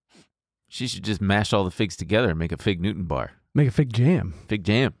 She should just mash all the figs together and make a fig Newton bar. Make a fig jam. Fig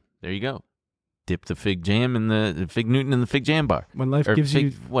jam. There you go. Dip the fig jam in the fig Newton in the fig jam bar. When life gives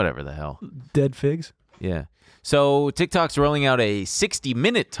you whatever the hell. Dead figs. Yeah. So TikTok's rolling out a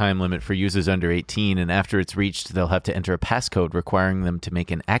 60-minute time limit for users under 18, and after it's reached, they'll have to enter a passcode requiring them to make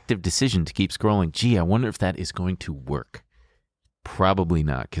an active decision to keep scrolling. Gee, I wonder if that is going to work. Probably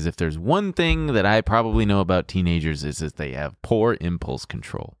not, because if there's one thing that I probably know about teenagers is that they have poor impulse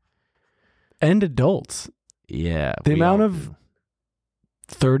control. And adults. Yeah. The amount of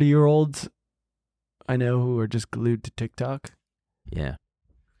 30-year-olds I know who are just glued to TikTok. Yeah.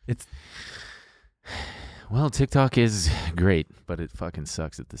 Well, TikTok is great, but it fucking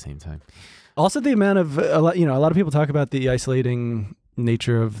sucks at the same time. Also, the amount of, a lot of people talk about the isolating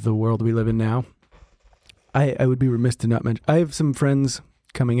nature of the world we live in now. I would be remiss to not mention, I have some friends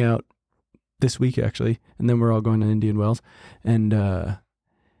coming out this week, actually, and then we're all going to Indian Wells. And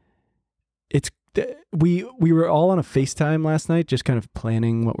we were all on a FaceTime last night, just kind of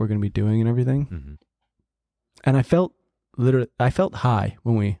planning what we're going to be doing and everything. Mm-hmm. And I felt high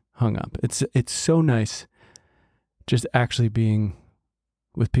when we hung up. It's so nice just actually being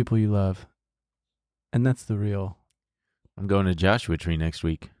with people you love. And that's the real. I'm going to Joshua Tree next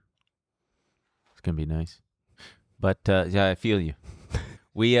week. It's going to be nice. But yeah, I feel you.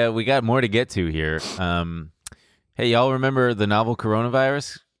 We got more to get to here. Hey, y'all remember the novel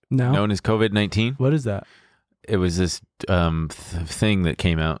coronavirus? No. Known as COVID-19? What is that? It was this thing that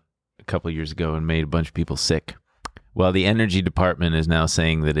came out a couple of years ago and made a bunch of people sick. Well, the energy department is now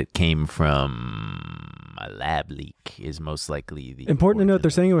saying that it came from a lab leak is most likely the... Important to note, they're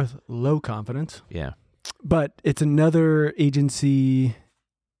saying it with low confidence. Yeah. But it's another agency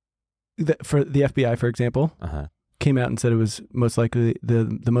that, for the FBI, for example, came out and said it was most likely,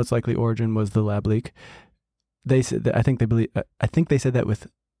 the most likely origin was the lab leak. They said that, I think they said that with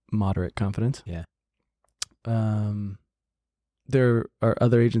moderate confidence. Yeah. There are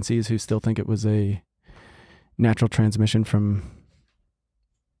other agencies who still think it was a natural transmission from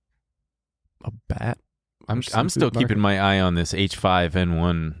a bat. I'm still keeping my eye on this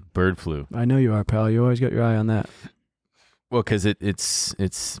H5N1 bird flu. I know you are, pal. You always got your eye on that. Well, because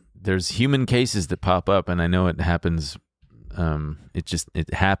it's there's human cases that pop up, and I know it happens.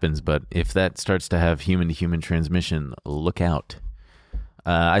 It happens, but if that starts to have human-to-human transmission, look out.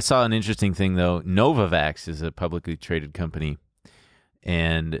 I saw an interesting thing, though. Novavax is a publicly traded company,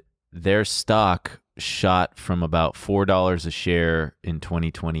 and their stock shot from about $4 a share in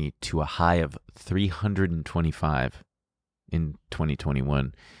 2020 to a high of $325 in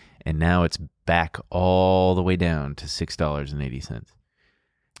 2021, and now it's back all the way down to $6.80.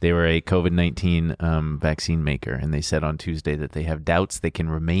 They were a COVID-19 vaccine maker, and they said on Tuesday that they have doubts they can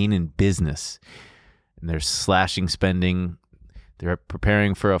remain in business, and they're slashing spending. They're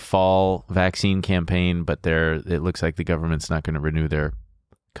preparing for a fall vaccine campaign, but it looks like the government's not going to renew their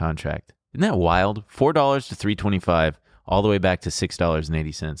contract. Isn't that wild? $4 to $3.25, all the way back to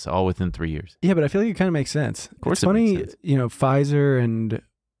 $6.80, all within 3 years. Yeah, but I feel like it kind of makes sense. Of course, it's funny. Pfizer and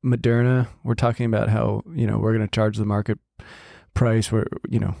Moderna were talking about how we're going to charge the market price where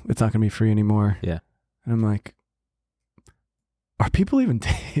it's not going to be free anymore. Yeah, and I'm like, are people even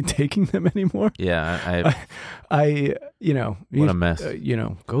taking them anymore? Yeah, what a mess.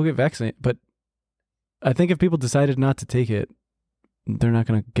 Go get vaccinated. But I think if people decided not to take it, they're not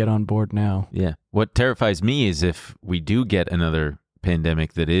going to get on board now. Yeah. What terrifies me is if we do get another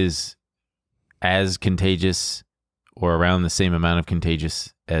pandemic that is as contagious or around the same amount of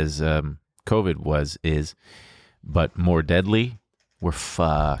contagious as COVID is but more deadly, we're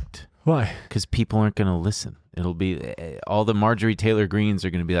fucked. Why? Because people aren't going to listen. It'll be all the Marjorie Taylor Greens are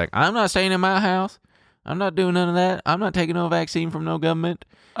going to be like, I'm not staying in my house. I'm not doing none of that. I'm not taking no vaccine from no government.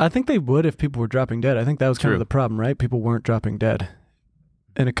 I think they would if people were dropping dead. I think that was kind of the problem, right? People weren't dropping dead.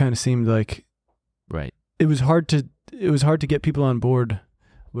 And it kind of seemed like right. It was hard to get people on board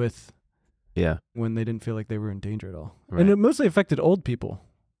with when they didn't feel like they were in danger at all. Right. And it mostly affected old people.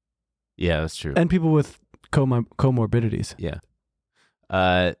 Yeah, that's true. And people with comorbidities. Yeah.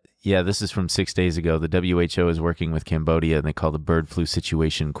 This is from 6 days ago. The WHO is working with Cambodia, and they call the bird flu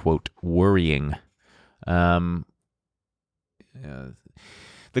situation, quote, worrying. The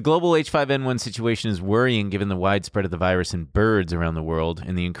global H5N1 situation is worrying given the widespread of the virus in birds around the world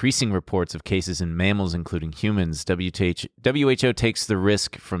and the increasing reports of cases in mammals, including humans. WHO takes the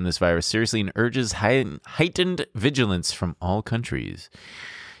risk from this virus seriously and urges heightened vigilance from all countries.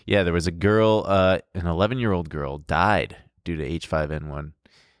 Yeah, there was a girl, an 11-year-old girl, died due to H5N1.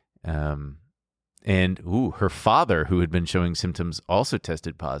 And her father, who had been showing symptoms, also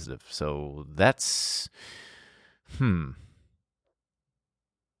tested positive. So that's,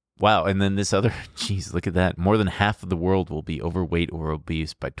 wow. And then this other, geez, look at that. More than half of the world will be overweight or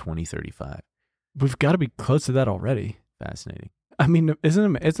obese by 2035. We've got to be close to that already. Fascinating. I mean,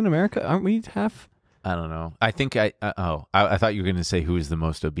 isn't America, aren't we half? I don't know. I think I thought you were going to say who is the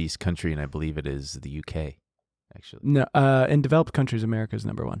most obese country, and I believe it is the UK, actually. No, in developed countries, America is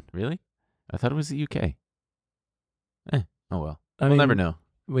number one. Really? I thought it was the UK. Oh well. We'll never know.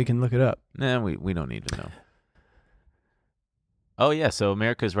 We can look it up. Nah, we don't need to know. Oh yeah, so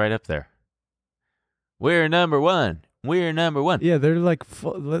America's right up there. We're number one. We're number one. Yeah, they're like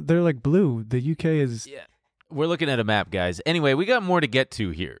blue. The UK is. Yeah. We're looking at a map, guys. Anyway, we got more to get to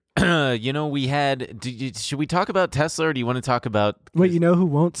here. We had. Should we talk about Tesla, or do you want to talk about? Wait, you know who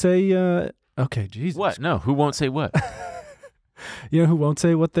won't say? Okay, Jesus. What? No, who won't say what? You know who won't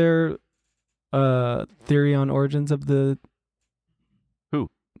say what their theory on origins of the? Who?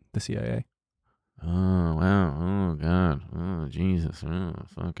 The CIA. Oh wow! Oh God! Oh Jesus! Oh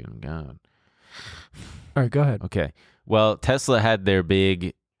fucking God! All right, go ahead. Okay. Well, Tesla had their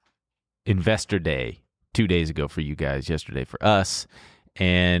big investor day 2 days ago for you guys, yesterday for us,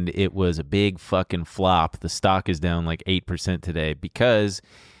 and it was a big fucking flop. The stock is down like 8% today because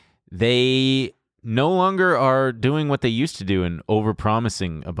they no longer are doing what they used to do and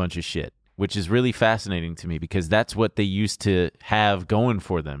overpromising a bunch of shit, which is really fascinating to me because that's what they used to have going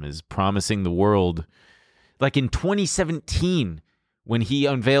for them, is promising the world. Like in 2017, when he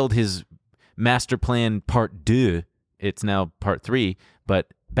unveiled his master plan part 2, it's now part 3, but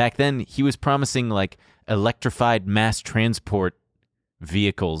back then he was promising like electrified mass transport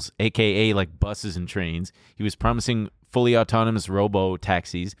vehicles, aka like buses and trains. He was promising fully autonomous robo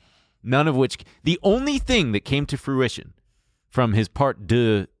taxis, none of which, the only thing that came to fruition from his part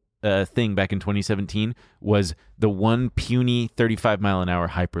 2 thing back in 2017 was the one puny 35-mile-an-hour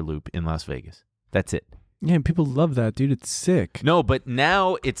Hyperloop in Las Vegas. That's it. Yeah, people love that, dude. It's sick. No, but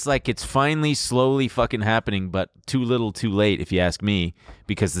now it's like it's finally slowly fucking happening, but too little too late, if you ask me,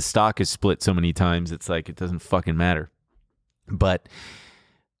 because the stock is split so many times. It's like it doesn't fucking matter. But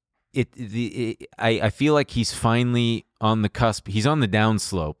I feel like he's finally on the cusp. He's on the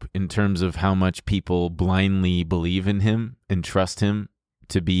downslope in terms of how much people blindly believe in him and trust him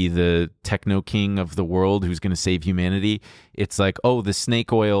to be the techno king of the world who's going to save humanity. It's like, oh, the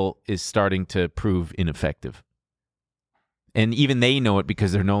snake oil is starting to prove ineffective. And even they know it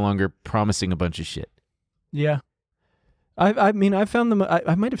because they're no longer promising a bunch of shit. Yeah. I mean, I found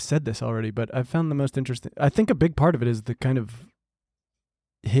I might have said this already, but I found the most interesting. I think a big part of it is the kind of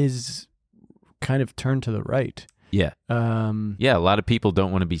his kind of turn to the right. Yeah. Yeah, a lot of people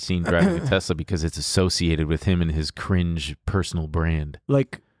don't want to be seen driving a Tesla because it's associated with him and his cringe personal brand.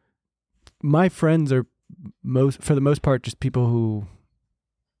 Like, my friends are for the most part just people who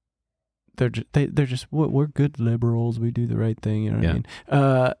they're just we're good liberals. We do the right thing. You know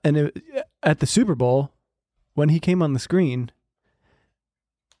what I mean? At the Super Bowl, when he came on the screen,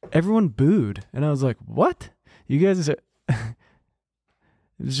 everyone booed, and I was like, "What? You guys are."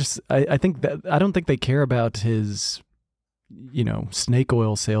 It's just, I think that, I don't think they care about his, snake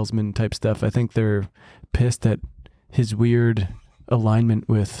oil salesman type stuff. I think they're pissed at his weird alignment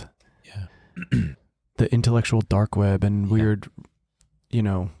with the intellectual dark web and weird,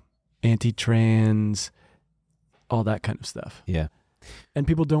 anti-trans, all that kind of stuff. Yeah. And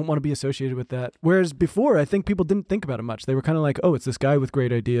people don't want to be associated with that. Whereas before, I think people didn't think about it much. They were kind of like, oh, it's this guy with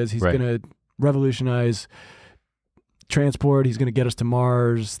great ideas. He's going to revolutionize transport. He's going to get us to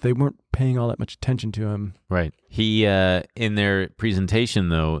Mars. They weren't paying all that much attention to him. Right. He, in their presentation,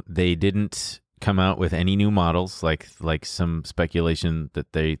 though, they didn't come out with any new models, like some speculation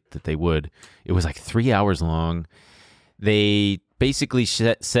that they would. It was like 3 hours long. They basically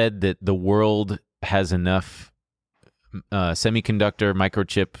said that the world has enough semiconductor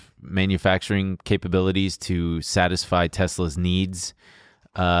microchip manufacturing capabilities to satisfy Tesla's needs.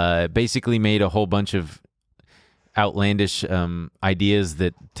 Basically made a whole bunch of outlandish ideas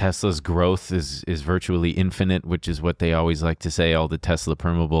that Tesla's growth is virtually infinite, which is what they always like to say, all the Tesla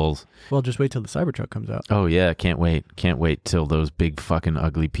permables. Well, just wait till the Cybertruck comes out. Oh, yeah, can't wait till those big fucking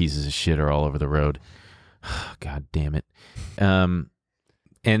ugly pieces of shit are all over the road. God damn it. And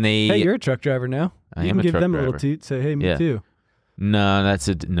they... Hey, you're a truck driver now. I you am can a give truck them driver. a little toot. Say, hey, me Yeah. too. No,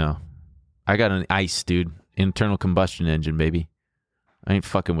 no. I got an ICE, dude. Internal combustion engine, baby. I ain't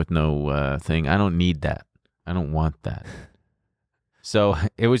fucking with no thing. I don't need that. I don't want that. So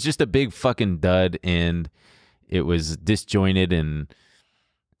it was just a big fucking dud, and it was disjointed, and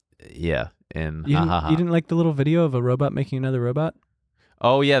yeah, and You didn't like the little video of a robot making another robot?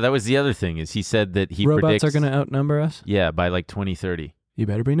 Oh yeah, that was the other thing. Is he said that he Robots predicts are going to outnumber us? Yeah, by like 2030. You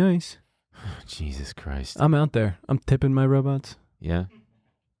better be nice. Jesus Christ. I'm out there. I'm tipping my robots. Yeah.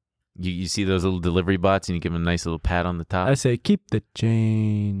 You see those little delivery bots, and you give them a nice little pat on the top. I say, keep the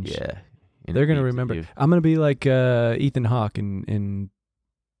change. Yeah. And They're going to you- remember. you- I'm going to be like Ethan Hawke in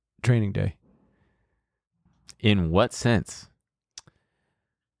Training Day. In what sense?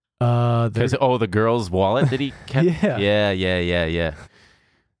 They're- Because the girl's wallet that he kept. Yeah. Yeah.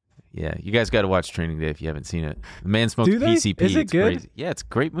 You guys got to watch Training Day if you haven't seen it. The Man Smokes Do they? PCP. Is it It's good? crazy. Yeah, it's a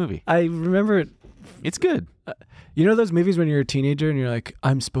great movie. I remember it. It's good. You know those movies when you're a teenager and you're like,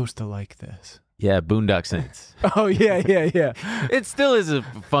 I'm supposed to like this. Yeah, Boondock Saints. Oh, yeah. It still is a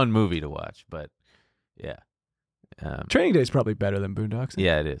fun movie to watch, but yeah. Training Day is probably better than Boondocks.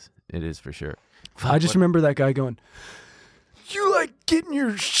 Yeah, it is. It is for sure. I just remember that guy going, you like getting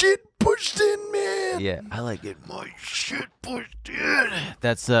your shit pushed in, man? Yeah, I like getting my shit pushed in.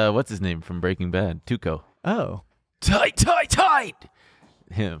 That's what's his name from Breaking Bad? Tuco. Oh. Tight.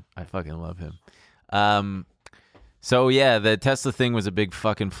 Him. I fucking love him. So yeah, the Tesla thing was a big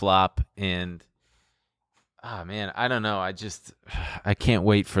fucking flop, and man, I don't know. I can't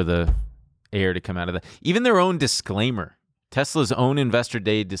wait for the air to come out of that. Even their own disclaimer, Tesla's own Investor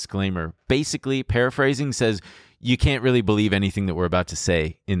Day disclaimer, basically paraphrasing, says you can't really believe anything that we're about to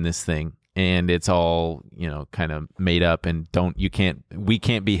say in this thing, and it's all, kind of made up, and we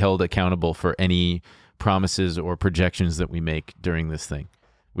can't be held accountable for any promises or projections that we make during this thing,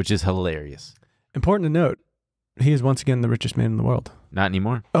 which is hilarious. Important to note, he is once again the richest man in the world. Not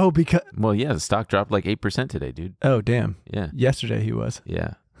anymore. Oh, because... Well, yeah, the stock dropped like 8% today, dude. Oh, damn. Yeah. Yesterday he was.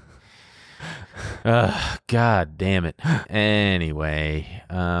 Yeah. God damn it. Anyway,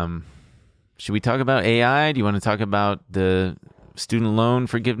 should we talk about AI? Do you want to talk about the student loan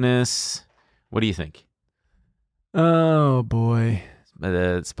forgiveness? What do you think? Oh, boy.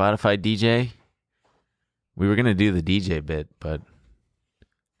 The Spotify DJ? We were going to do the DJ bit, but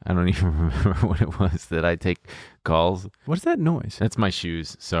I don't even remember what it was that I take calls. What's that noise? That's my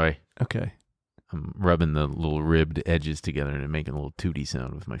shoes. Sorry. Okay. I'm rubbing the little ribbed edges together and making a little tooty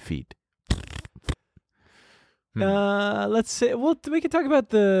sound with my feet. Let's say, well, we can talk about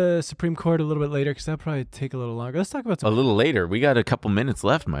the Supreme Court a little bit later because that'll probably take a little longer. Let's talk about A little later. We got a couple minutes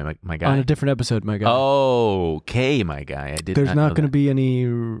left, my guy. on a different episode, my guy. Okay, my guy. There's not going to be any.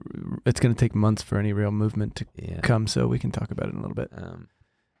 It's going to take months for any real movement to come, so we can talk about it in a little bit.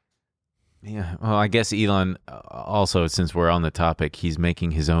 Yeah. Well, I guess Elon also, since we're on the topic, he's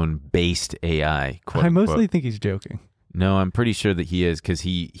making his own based AI. Quote, I mostly unquote. think he's joking. No, I'm pretty sure that he is because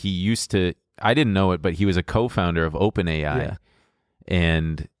he used to. I didn't know it, but he was a co-founder of OpenAI,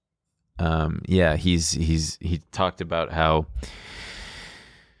 and he talked about how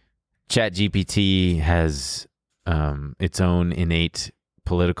ChatGPT has its own innate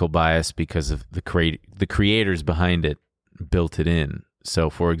political bias because of the creators behind it built it in.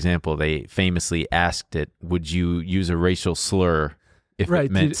 So, for example, they famously asked it, "Would you use a racial slur if it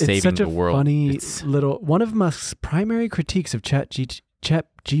meant saving it's such the a world?" Funny little. One of Musk's primary critiques of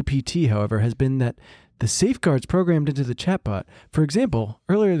ChatGPT, however, has been that the safeguards programmed into the chatbot. For example,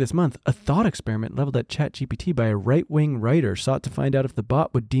 earlier this month, a thought experiment leveled at ChatGPT by a right-wing writer sought to find out if the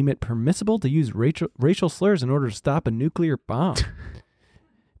bot would deem it permissible to use racial slurs in order to stop a nuclear bomb.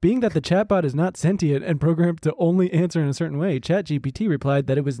 Being that the chatbot is not sentient and programmed to only answer in a certain way, ChatGPT replied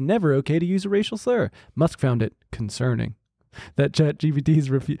that it was never okay to use a racial slur. Musk found it concerning that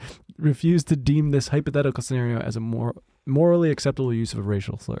ChatGPT refused to deem this hypothetical scenario as a morally acceptable use of a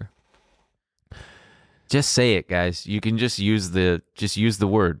racial slur. Just say it, guys. You can just use the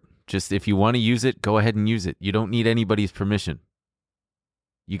word. Just if you want to use it, go ahead and use it. You don't need anybody's permission.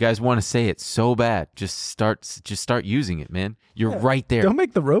 You guys want to say it so bad. Just start using it, man. You're right there. Don't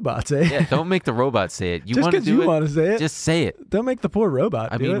make the robot say it. Yeah, don't make the robot say it. You Just want to because do you it, want to say it. just say it. Don't make the poor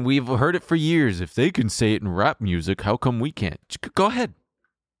robot I do mean, it. we've heard it for years. If they can say it in rap music, how come we can't? Go ahead.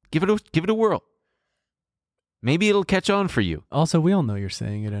 Give it a whirl. Maybe it'll catch on for you. Also, we all know you're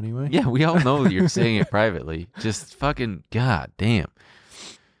saying it anyway. Yeah, we all know you're saying it privately. Just fucking god damn.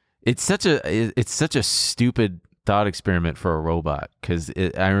 It's such a stupid thought experiment for a robot, because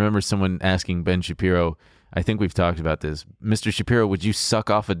I remember someone asking Ben Shapiro, I think we've talked about this, Mr. Shapiro, would you suck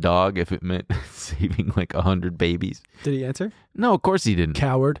off a dog if it meant saving like 100 babies? Did he answer? No, of course he didn't.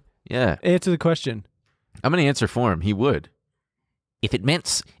 Coward. Yeah. Answer the question. I'm going to answer for him. He would. If it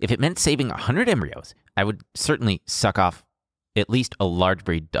meant saving 100 embryos, I would certainly suck off at least a large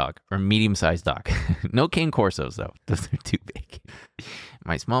breed dog or medium-sized dog. No cane corsos, though. Those are too big.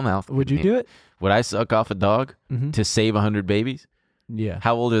 My small mouth. Would you do it? Would I suck off a dog to save 100 babies? Yeah.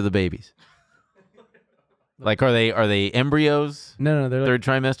 How old are the babies? Like, are they embryos? No, they're third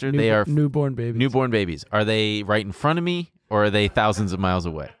trimester. They are newborn babies. Newborn babies. Are they right in front of me, or are they thousands of miles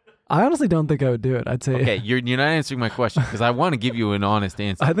away? I honestly don't think I would do it. I'd say Okay, you're not answering my question because I want to give you an honest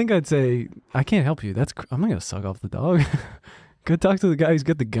answer. I think I'd say I can't help you. I'm not gonna suck off the dog. Go talk to the guy who's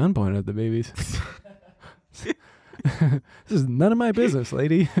got the gun pointed at the babies. This is none of my business,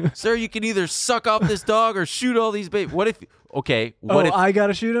 lady. Sir, you can either suck off this dog or shoot all these babies. What if? Okay. If I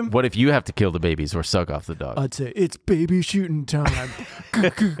gotta shoot him? What if you have to kill the babies or suck off the dog? I'd say it's baby shooting time.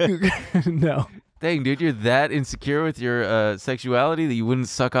 No. Dang, dude, you're that insecure with your sexuality that you wouldn't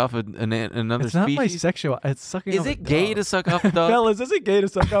suck off another It's not species? my sexual. It's sucking. Is off it a gay dog. to suck off a dog? Fellas, is it gay to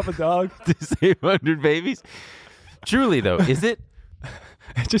suck off a dog? To save 100 babies? Truly, though, is it?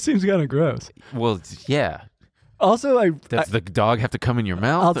 It just seems kind of gross. Well, yeah. Also, Does the dog have to come in your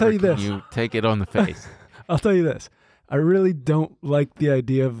mouth? I'll tell or you can this. you take it on the face? I'll tell you this. I really don't like the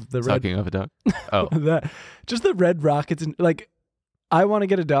idea of the Sucking off a dog? Oh. Just the red rockets. And like, I want to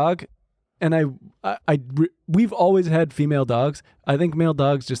get a dog, and we've always had female dogs. I think male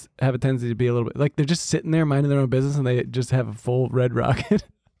dogs just have a tendency to be a little bit like they're just sitting there minding their own business, and they just have a full red rocket.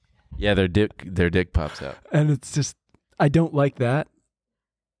 Yeah, their dick pops out. And it's just, I don't like that.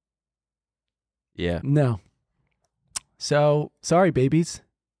 Yeah. No. So, sorry, babies.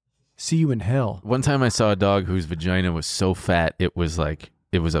 See you in hell. One time I saw a dog whose vagina was so fat, it was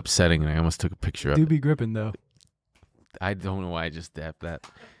upsetting, and I almost took a picture of Do it. be gripping, though. I don't know why I just dapped that.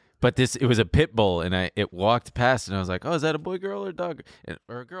 But it was a pit bull, and it walked past, and I was like, oh, is that a boy, girl, or a dog?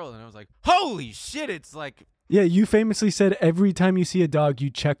 Or a girl? And I was like, holy shit, it's like... Yeah, you famously said every time you see a dog, you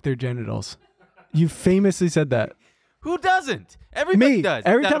check their genitals. You famously said that. Who doesn't? Everybody does.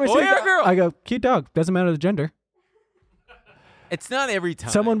 Every Is that time a I boy see or a a dog, girl? I go, cute dog. Doesn't matter the gender. It's not every time.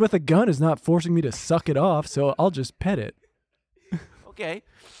 Someone with a gun is not forcing me to suck it off, so I'll just pet it. Okay.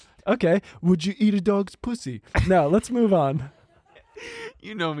 Okay. Would you eat a dog's pussy? Now, let's move on.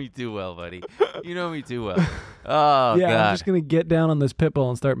 You know me too well, buddy. You know me too well. Oh, yeah, God. I'm just going to get down on this pit bull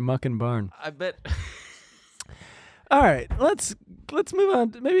and start mucking barn. I bet... All right, let's move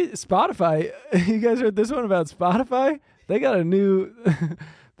on to maybe Spotify. You guys heard this one about Spotify? They got a new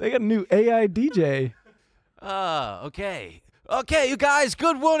AI DJ. Okay. Okay, you guys,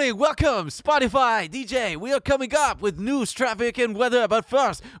 good morning. Welcome, Spotify DJ. We are coming up with news, traffic, and weather. But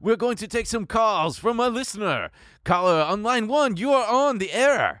first, we're going to take some calls from a listener. Caller on line 1, you are on the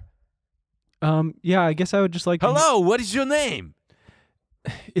air. Yeah, I guess I would just like to... Hello, what is your name?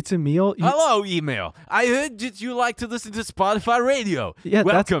 It's Emil. Hello, email. I heard that you like to listen to Spotify Radio. Yeah,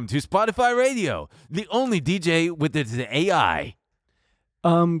 welcome to Spotify Radio, the only DJ with its AI.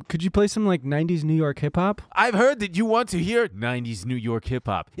 Could you play some like 90s New York hip hop? I've heard that you want to hear 90s New York hip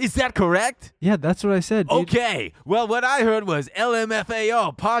hop. Is that correct? Yeah, that's what I said, dude. Okay. Well, what I heard was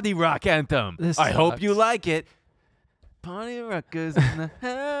LMFAO, Party Rock Anthem. This I hope sucks. you like it. Party rockers in the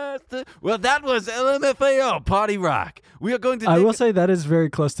house. Well, that was LMFAO, Party Rock. We are going to... I will say that is very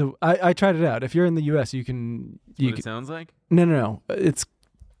close to... I tried it out. If you're in the U.S., you can... What it sounds like? No. It's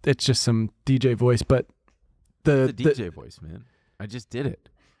just some DJ voice, but The DJ voice, man. I just did it.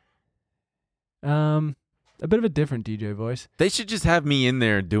 A bit of a different DJ voice, They should just have me in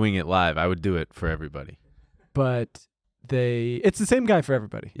there doing it live. I would do it for everybody. but it's the same guy for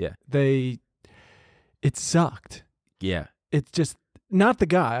everybody. Yeah. It sucked. Yeah. It's just not the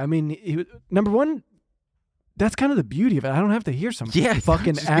guy. I mean, number one, that's kind of the beauty of it. I don't have to hear some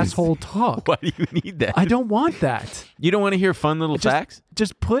fucking asshole talk. Why do you need that? I don't want that. You don't want to hear fun little facts?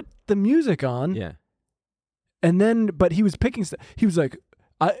 Just put the music on. Yeah. And then, but he was picking stuff. He was like,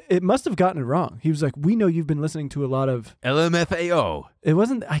 it must have gotten it wrong. He was like, we know you've been listening to a lot of LMFAO. It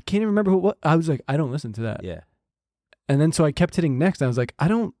wasn't. I can't even remember what. I was like, I don't listen to that. Yeah. And then so I kept hitting next. And I was like, I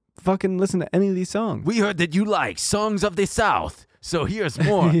don't fucking listen to any of these songs. We heard that you like Songs of the South, so here's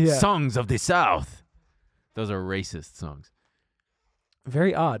more Yeah. Songs of the South. Those are racist songs.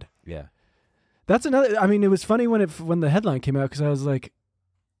 Very odd. Yeah. That's another. I mean, it was funny when the headline came out because I was like,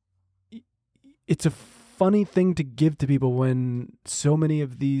 it's a funny thing to give to people when so many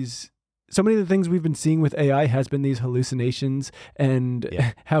of the things we've been seeing with AI has been these hallucinations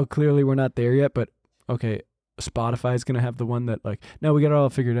and how clearly we're not there yet. But okay, Spotify's going to have the one that like, no, we got it all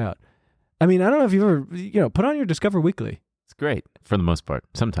figured out. I mean, I don't know if you've ever, put on your Discover Weekly. It's great for the most part.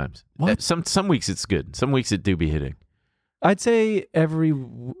 Sometimes. What? Some weeks it's good. Some weeks it do be hitting. I'd say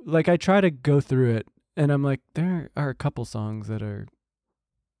I try to go through it and I'm like, there are a couple songs that are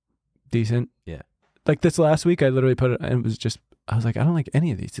decent. Yeah. Like this last week, I literally put it and it was just, I was like, I don't like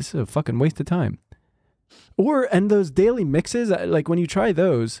any of these. This is a fucking waste of time. And those daily mixes, like when you try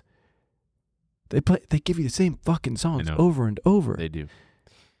those, they give you the same fucking songs over and over. They do.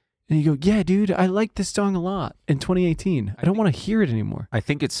 And you go, yeah, dude, I like this song a lot in 2018. I don't want to hear it anymore. I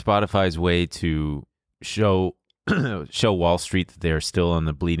think it's Spotify's way to show Wall Street that they're still on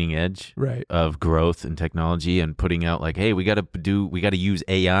the bleeding edge of growth and technology and putting out like, hey, we got to use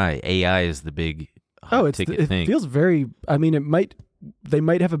AI. AI is the big ticket thing. It feels very, I mean, they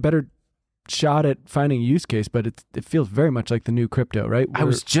might have a better shot at finding a use case, but it feels very much like the new crypto, right? I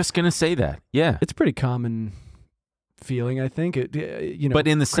was just going to say that. Yeah. It's a pretty common feeling, I think. But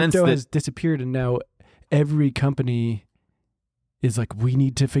in the sense that crypto has disappeared and now every company is like, we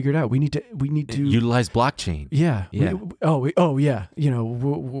need to figure it out. We need to utilize blockchain. Yeah. Yeah. Yeah.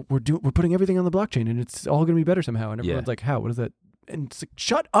 We're putting everything on the blockchain and it's all going to be better somehow. And everyone's like, how? What is that? And it's like,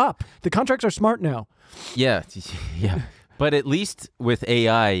 shut up. The contracts are smart now. Yeah. Yeah. But at least with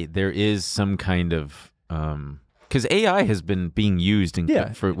AI, there is some kind of because AI has been being used in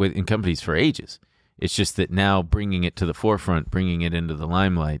companies for ages. It's just that now bringing it to the forefront, bringing it into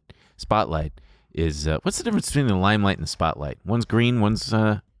the spotlight is what's the difference between the limelight and the spotlight? One's green, one's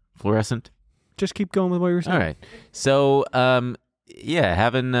fluorescent. Just keep going with what you were saying. All right. So I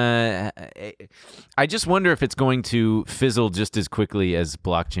just wonder if it's going to fizzle just as quickly as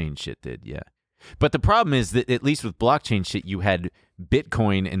blockchain shit did. Yeah. But the problem is that at least with blockchain shit, you had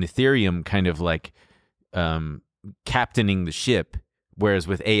Bitcoin and Ethereum kind of like captaining the ship, whereas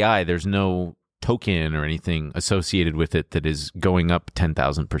with AI, there's no token or anything associated with it that is going up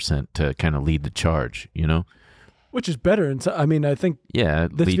 10,000% to kind of lead the charge, Which is better. And so, I mean, I think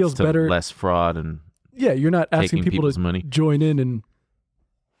it this leads feels to better. less fraud and you're not asking people to money. Join in and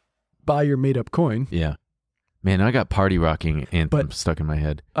buy your made up coin. Yeah. Man, I got Party Rocking Anthem stuck in my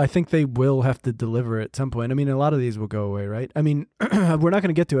head. I think they will have to deliver at some point. I mean, a lot of these will go away, right? I mean, we're not going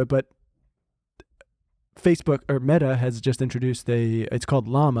to get to it, but Facebook or Meta has just introduced it's called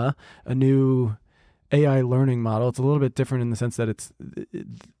Llama, a new AI learning model. It's a little bit different in the sense that it's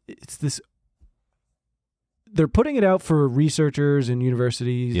this, they're putting it out for researchers and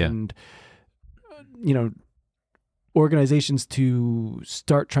universities and, organizations to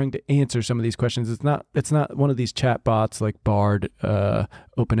start trying to answer some of these questions. It's not one of these chat bots like Bard,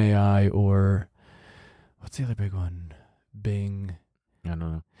 OpenAI, or what's the other big one? Bing. I don't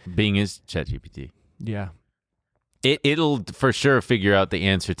know. Bing is ChatGPT. Yeah. It'll for sure figure out the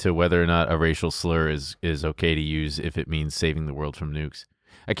answer to whether or not a racial slur is okay to use if it means saving the world from nukes.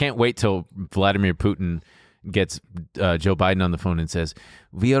 I can't wait till Vladimir Putin gets Joe Biden on the phone and says,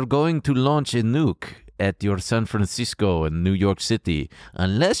 "We are going to launch a nuke at your San Francisco and New York City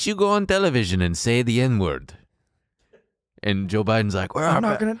unless you go on television and say the N-word." And Joe Biden's like, well, I'm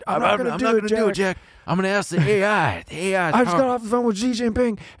not gonna do it, Jack. I'm going to ask the AI. The AI. I just got off the phone with Xi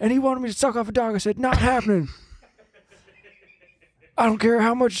Jinping, and he wanted me to suck off a dog. I said, not happening. I don't care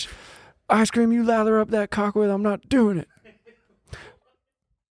how much ice cream you lather up that cock with. I'm not doing it.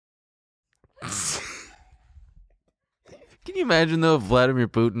 Can you imagine, though, if Vladimir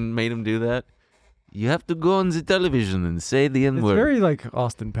Putin made him do that? You have to go on the television and say the N-word. It's very like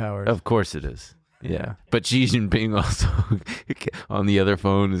Austin Powers. Of course it is. Yeah. But Xi Jinping also on the other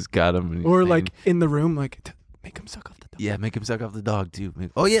phone has got him. Or like in the room, like, make him suck off the dog. Yeah, make him suck off the dog too.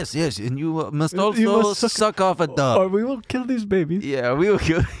 Oh, yes. And you must also suck off a dog. Or we will kill these babies. Yeah, we will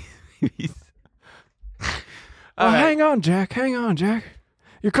kill these babies. Hang on, Jack.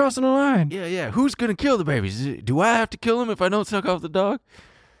 You're crossing the line. Yeah. Who's going to kill the babies? Do I have to kill them if I don't suck off the dog?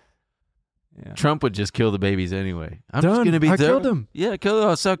 Yeah. Trump would just kill the babies anyway. I'm just going to be I killed them. Yeah, killed them.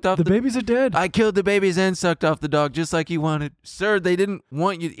 I sucked off the babies are dead. I killed the babies and sucked off the dog just like you wanted. Sir, they didn't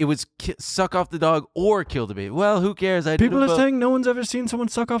want you. It was suck off the dog or kill the baby. Well, who cares? People are saying no one's ever seen someone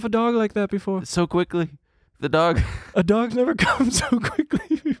suck off a dog like that before. So quickly. The dog. A dog's never come so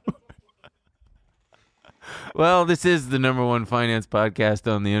quickly before. Well, this is the #1 finance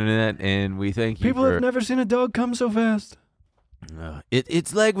podcast on the internet, and we thank you People for... have never seen a dog come so fast.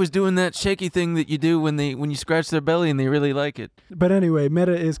 Its leg was doing that shaky thing that you do when you scratch their belly and they really like it. But anyway,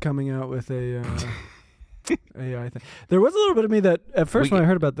 Meta is coming out with a AI thing. There was a little bit of me that at first when I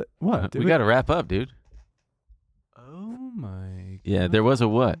heard about that. What? We got to wrap up, dude. Oh my. Yeah, there was a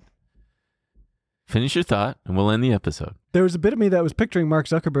what? Finish your thought, and we'll end the episode. There was a bit of me that was picturing Mark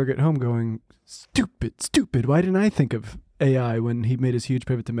Zuckerberg at home going, stupid. Why didn't I think of AI when he made his huge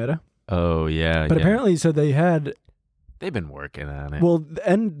pivot to Meta? Oh, yeah. But apparently, so they've been working on it. Well,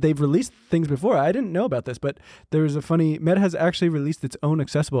 and they've released things before. I didn't know about this, but there was Meta has actually released its own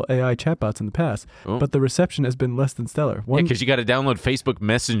accessible AI chatbots in the past, but the reception has been less than stellar. Because you got to download Facebook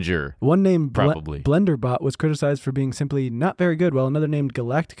Messenger. One named probably BlenderBot was criticized for being simply not very good, while another named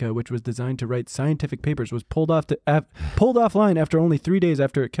Galactica, which was designed to write scientific papers, was pulled offline after only 3 days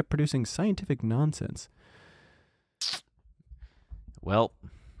after it kept producing scientific nonsense. Well,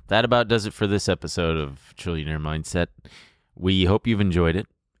 that about does it for this episode of Trillionaire Mindset. We hope you've enjoyed it,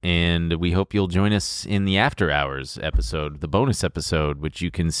 and we hope you'll join us in the After Hours episode, the bonus episode, which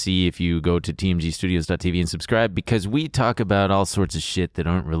you can see if you go to tmgstudios.tv and subscribe, because we talk about all sorts of shit that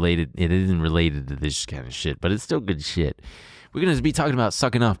aren't related. It isn't related to this kind of shit, but it's still good shit. We're going to be talking about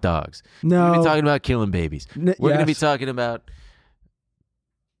sucking off dogs. No. We're going to be talking about killing babies. We're going to be talking about...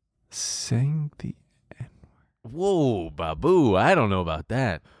 saying the N-word. Whoa, Babu, I don't know about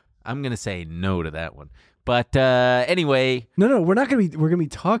that. I'm going to say no to that one. But anyway. No, we're not going to be, we're going to be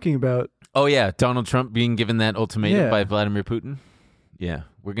talking about. Oh, yeah, Donald Trump being given that ultimatum by Vladimir Putin. Yeah,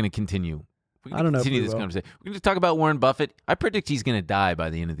 we're going to continue. I don't know. Continue this conversation. We're going to talk about Warren Buffett. I predict he's going to die by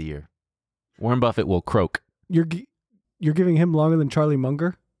the end of the year. Warren Buffett will croak. You're giving him longer than Charlie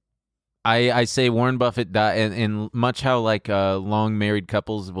Munger? I say Warren Buffett die, and much how like long married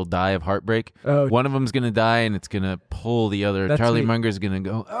couples will die of heartbreak. One of them's gonna die, and it's gonna pull the other. That's Charlie me. Munger's gonna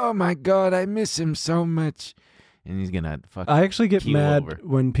go, "Oh my God, I miss him so much," and he's gonna fucking. I actually get keel mad over.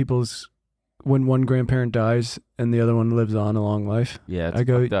 when one grandparent dies and the other one lives on a long life. Yeah, it's I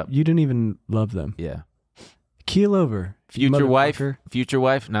go, fucked up. you didn't even love them. Yeah, keel over, future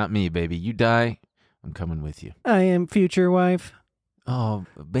wife, not me, baby. You die, I'm coming with you. I am future wife. Oh,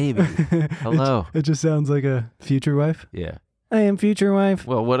 baby. Hello. It just sounds like a future wife. Yeah. I am future wife.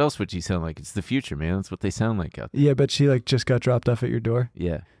 Well, what else would she sound like? It's the future, man. That's what they sound like out there. Yeah, but she just got dropped off at your door.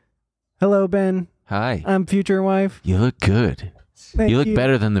 Yeah. Hello, Ben. Hi. I'm future wife. You look good. Thank you look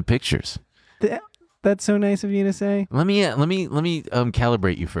better than the pictures. That's so nice of you to say. Let me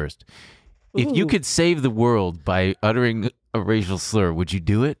calibrate you first. If you could save the world by uttering a racial slur, would you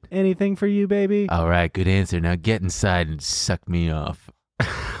do it? Anything for you, baby. All right, good answer. Now get inside and suck me off.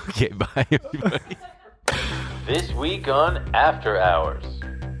 Okay, bye, everybody. This week on After Hours.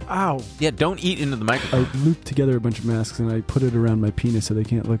 Ow. Yeah, don't eat into the microphone. I looped together a bunch of masks and I put it around my penis so they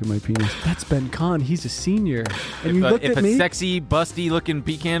can't look at my penis. That's Ben Kahn. He's a senior. And you looked at me. If a sexy, busty-looking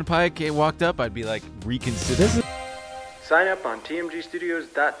pecan pie walked up, I'd be like, reconsider. Sign up on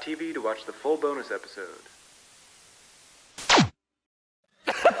tmgstudios.tv to watch the full bonus episode.